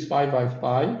input is 5 by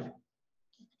 5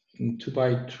 and 2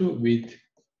 by 2 with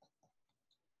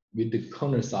the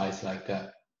corner size like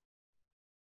that.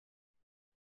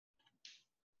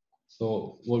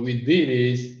 So what we did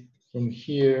is, from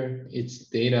here, it's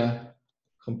data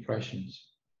compressions.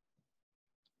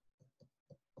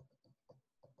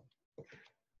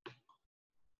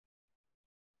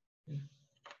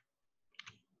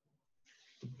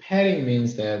 The padding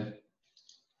means that,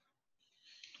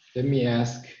 let me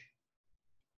ask,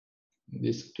 in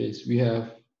this case, we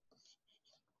have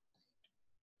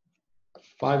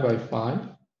 5 by 5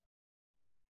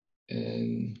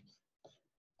 and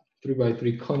 3 by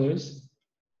 3 corners.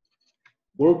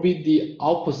 What will be the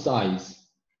output size?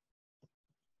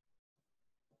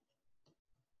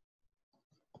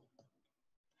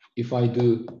 If I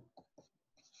do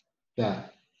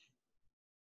that,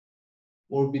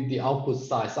 what will be the output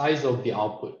size of the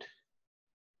output?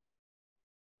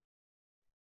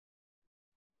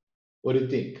 What do you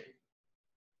think?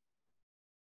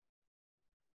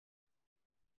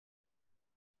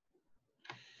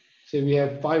 So we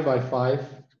have 5 by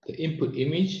 5, the input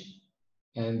image,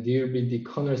 and there will be the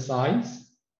corner size.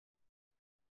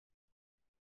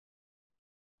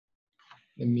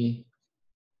 Let me,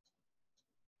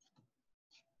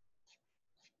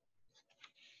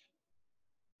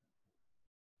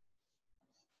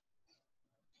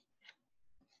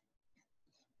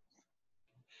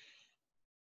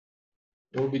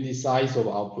 what will be the size of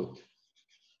output?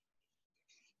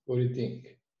 What do you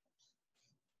think?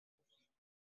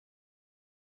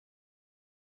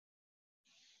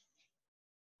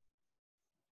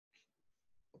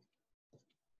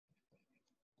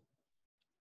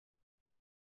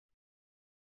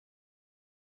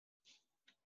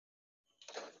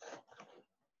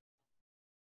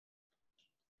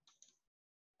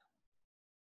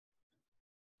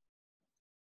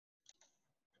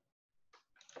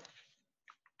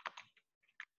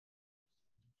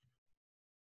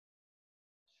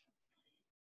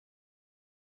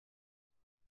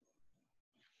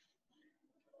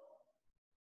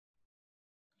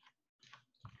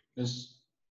 let's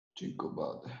think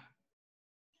about that.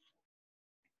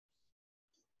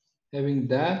 Having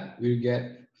that, we'll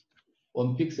get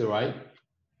 1 pixel, right?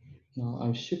 Now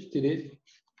I've shifted it,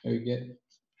 I will get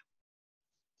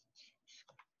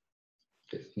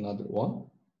another one.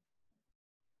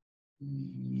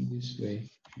 This way,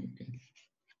 okay.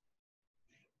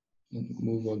 And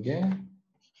move again.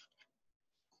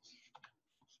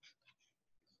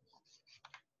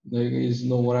 There is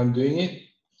no what I'm doing it.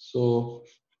 So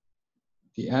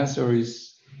the answer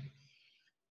is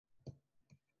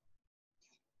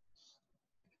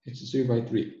it's 3 by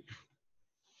 3.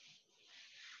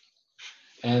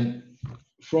 And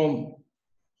from,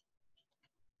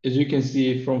 as you can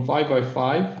see, from 5 by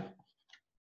 5,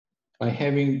 by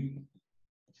having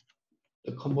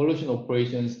the convolution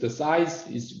operations, the size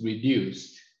is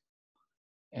reduced.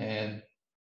 And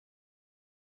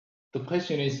the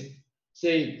question is,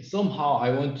 say somehow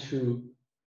I want to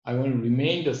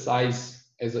remain the size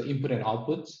as an input and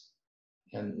output,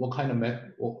 and what kind of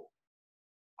method? Well,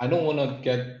 I don't want to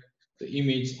get the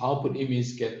image, output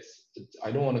image gets,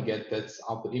 I don't want to get that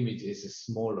output image is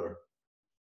smaller.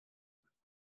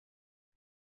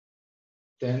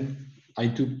 Then I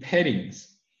do paddings.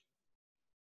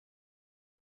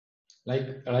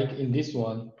 Like in this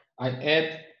one, I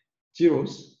add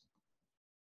zeros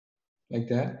like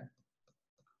that.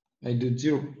 I do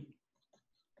zero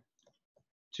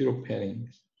paddings.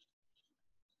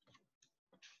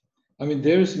 I mean,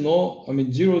 there's no, I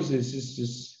mean, zeros is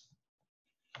just,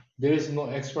 there is no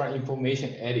extra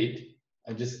information added.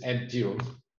 I just add zeros.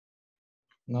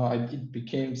 Now it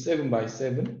became 7 by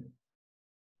 7,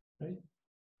 right?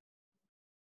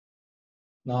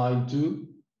 Now I do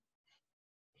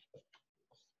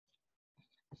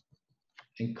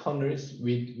encounters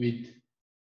with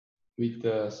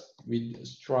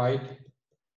stride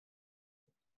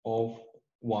of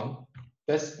 1.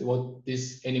 That's what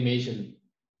this animation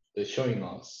is showing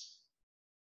us.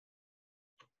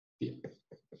 Yeah.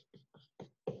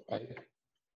 Right.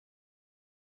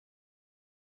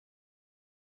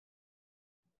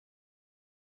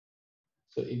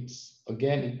 So it's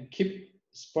again, it keeps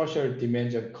spatial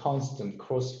dimension constant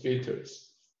cross filters.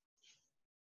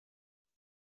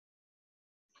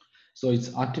 So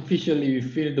it's artificially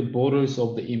fill the borders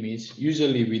of the image,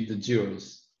 usually with the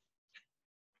zeros.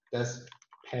 That's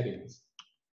paddings.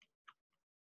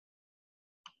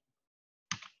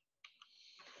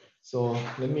 So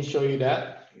let me show you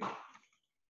that.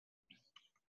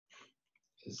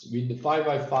 It's with the 5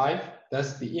 by 5,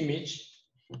 that's the image.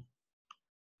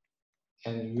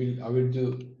 And I will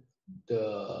do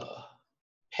the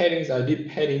paddings. I did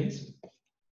paddings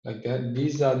like that.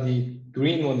 These are the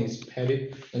green one is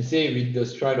padded, and say with the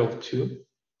stride of 2,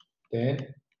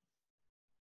 then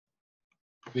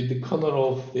with the corner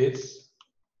of this,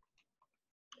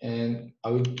 and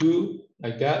I will do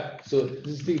like that. So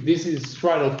this is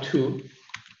stride of 2.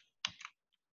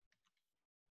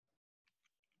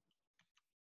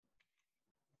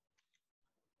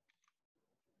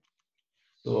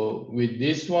 So with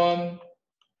this one,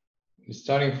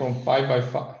 starting from 5 by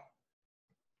 5.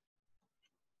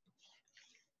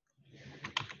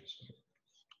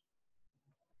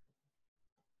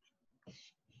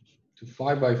 To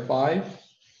 5 by 5,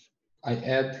 I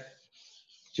add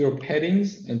 0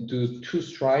 paddings, and to 2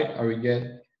 stride, I will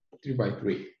get 3 by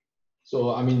 3.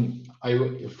 So I mean,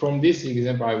 from this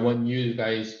example, I want you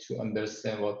guys to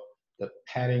understand what the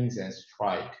paddings and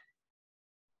stride.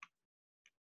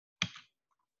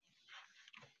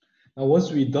 Now,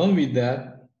 once we're done with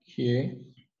that here,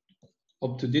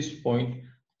 up to this point,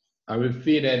 I will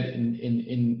feed that in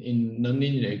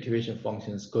nonlinear activation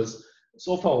functions, because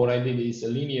so far what I did is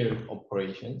linear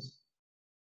operations.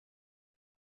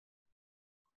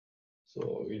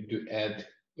 So we do add,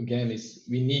 again,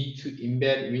 we need to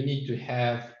embed, we need to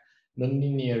have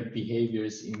nonlinear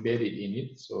behaviors embedded in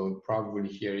it. So probably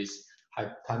here is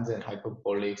tangent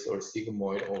hyperbolics or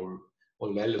sigmoid or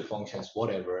Lelou functions,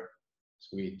 whatever.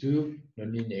 So we do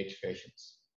nonlinear activations.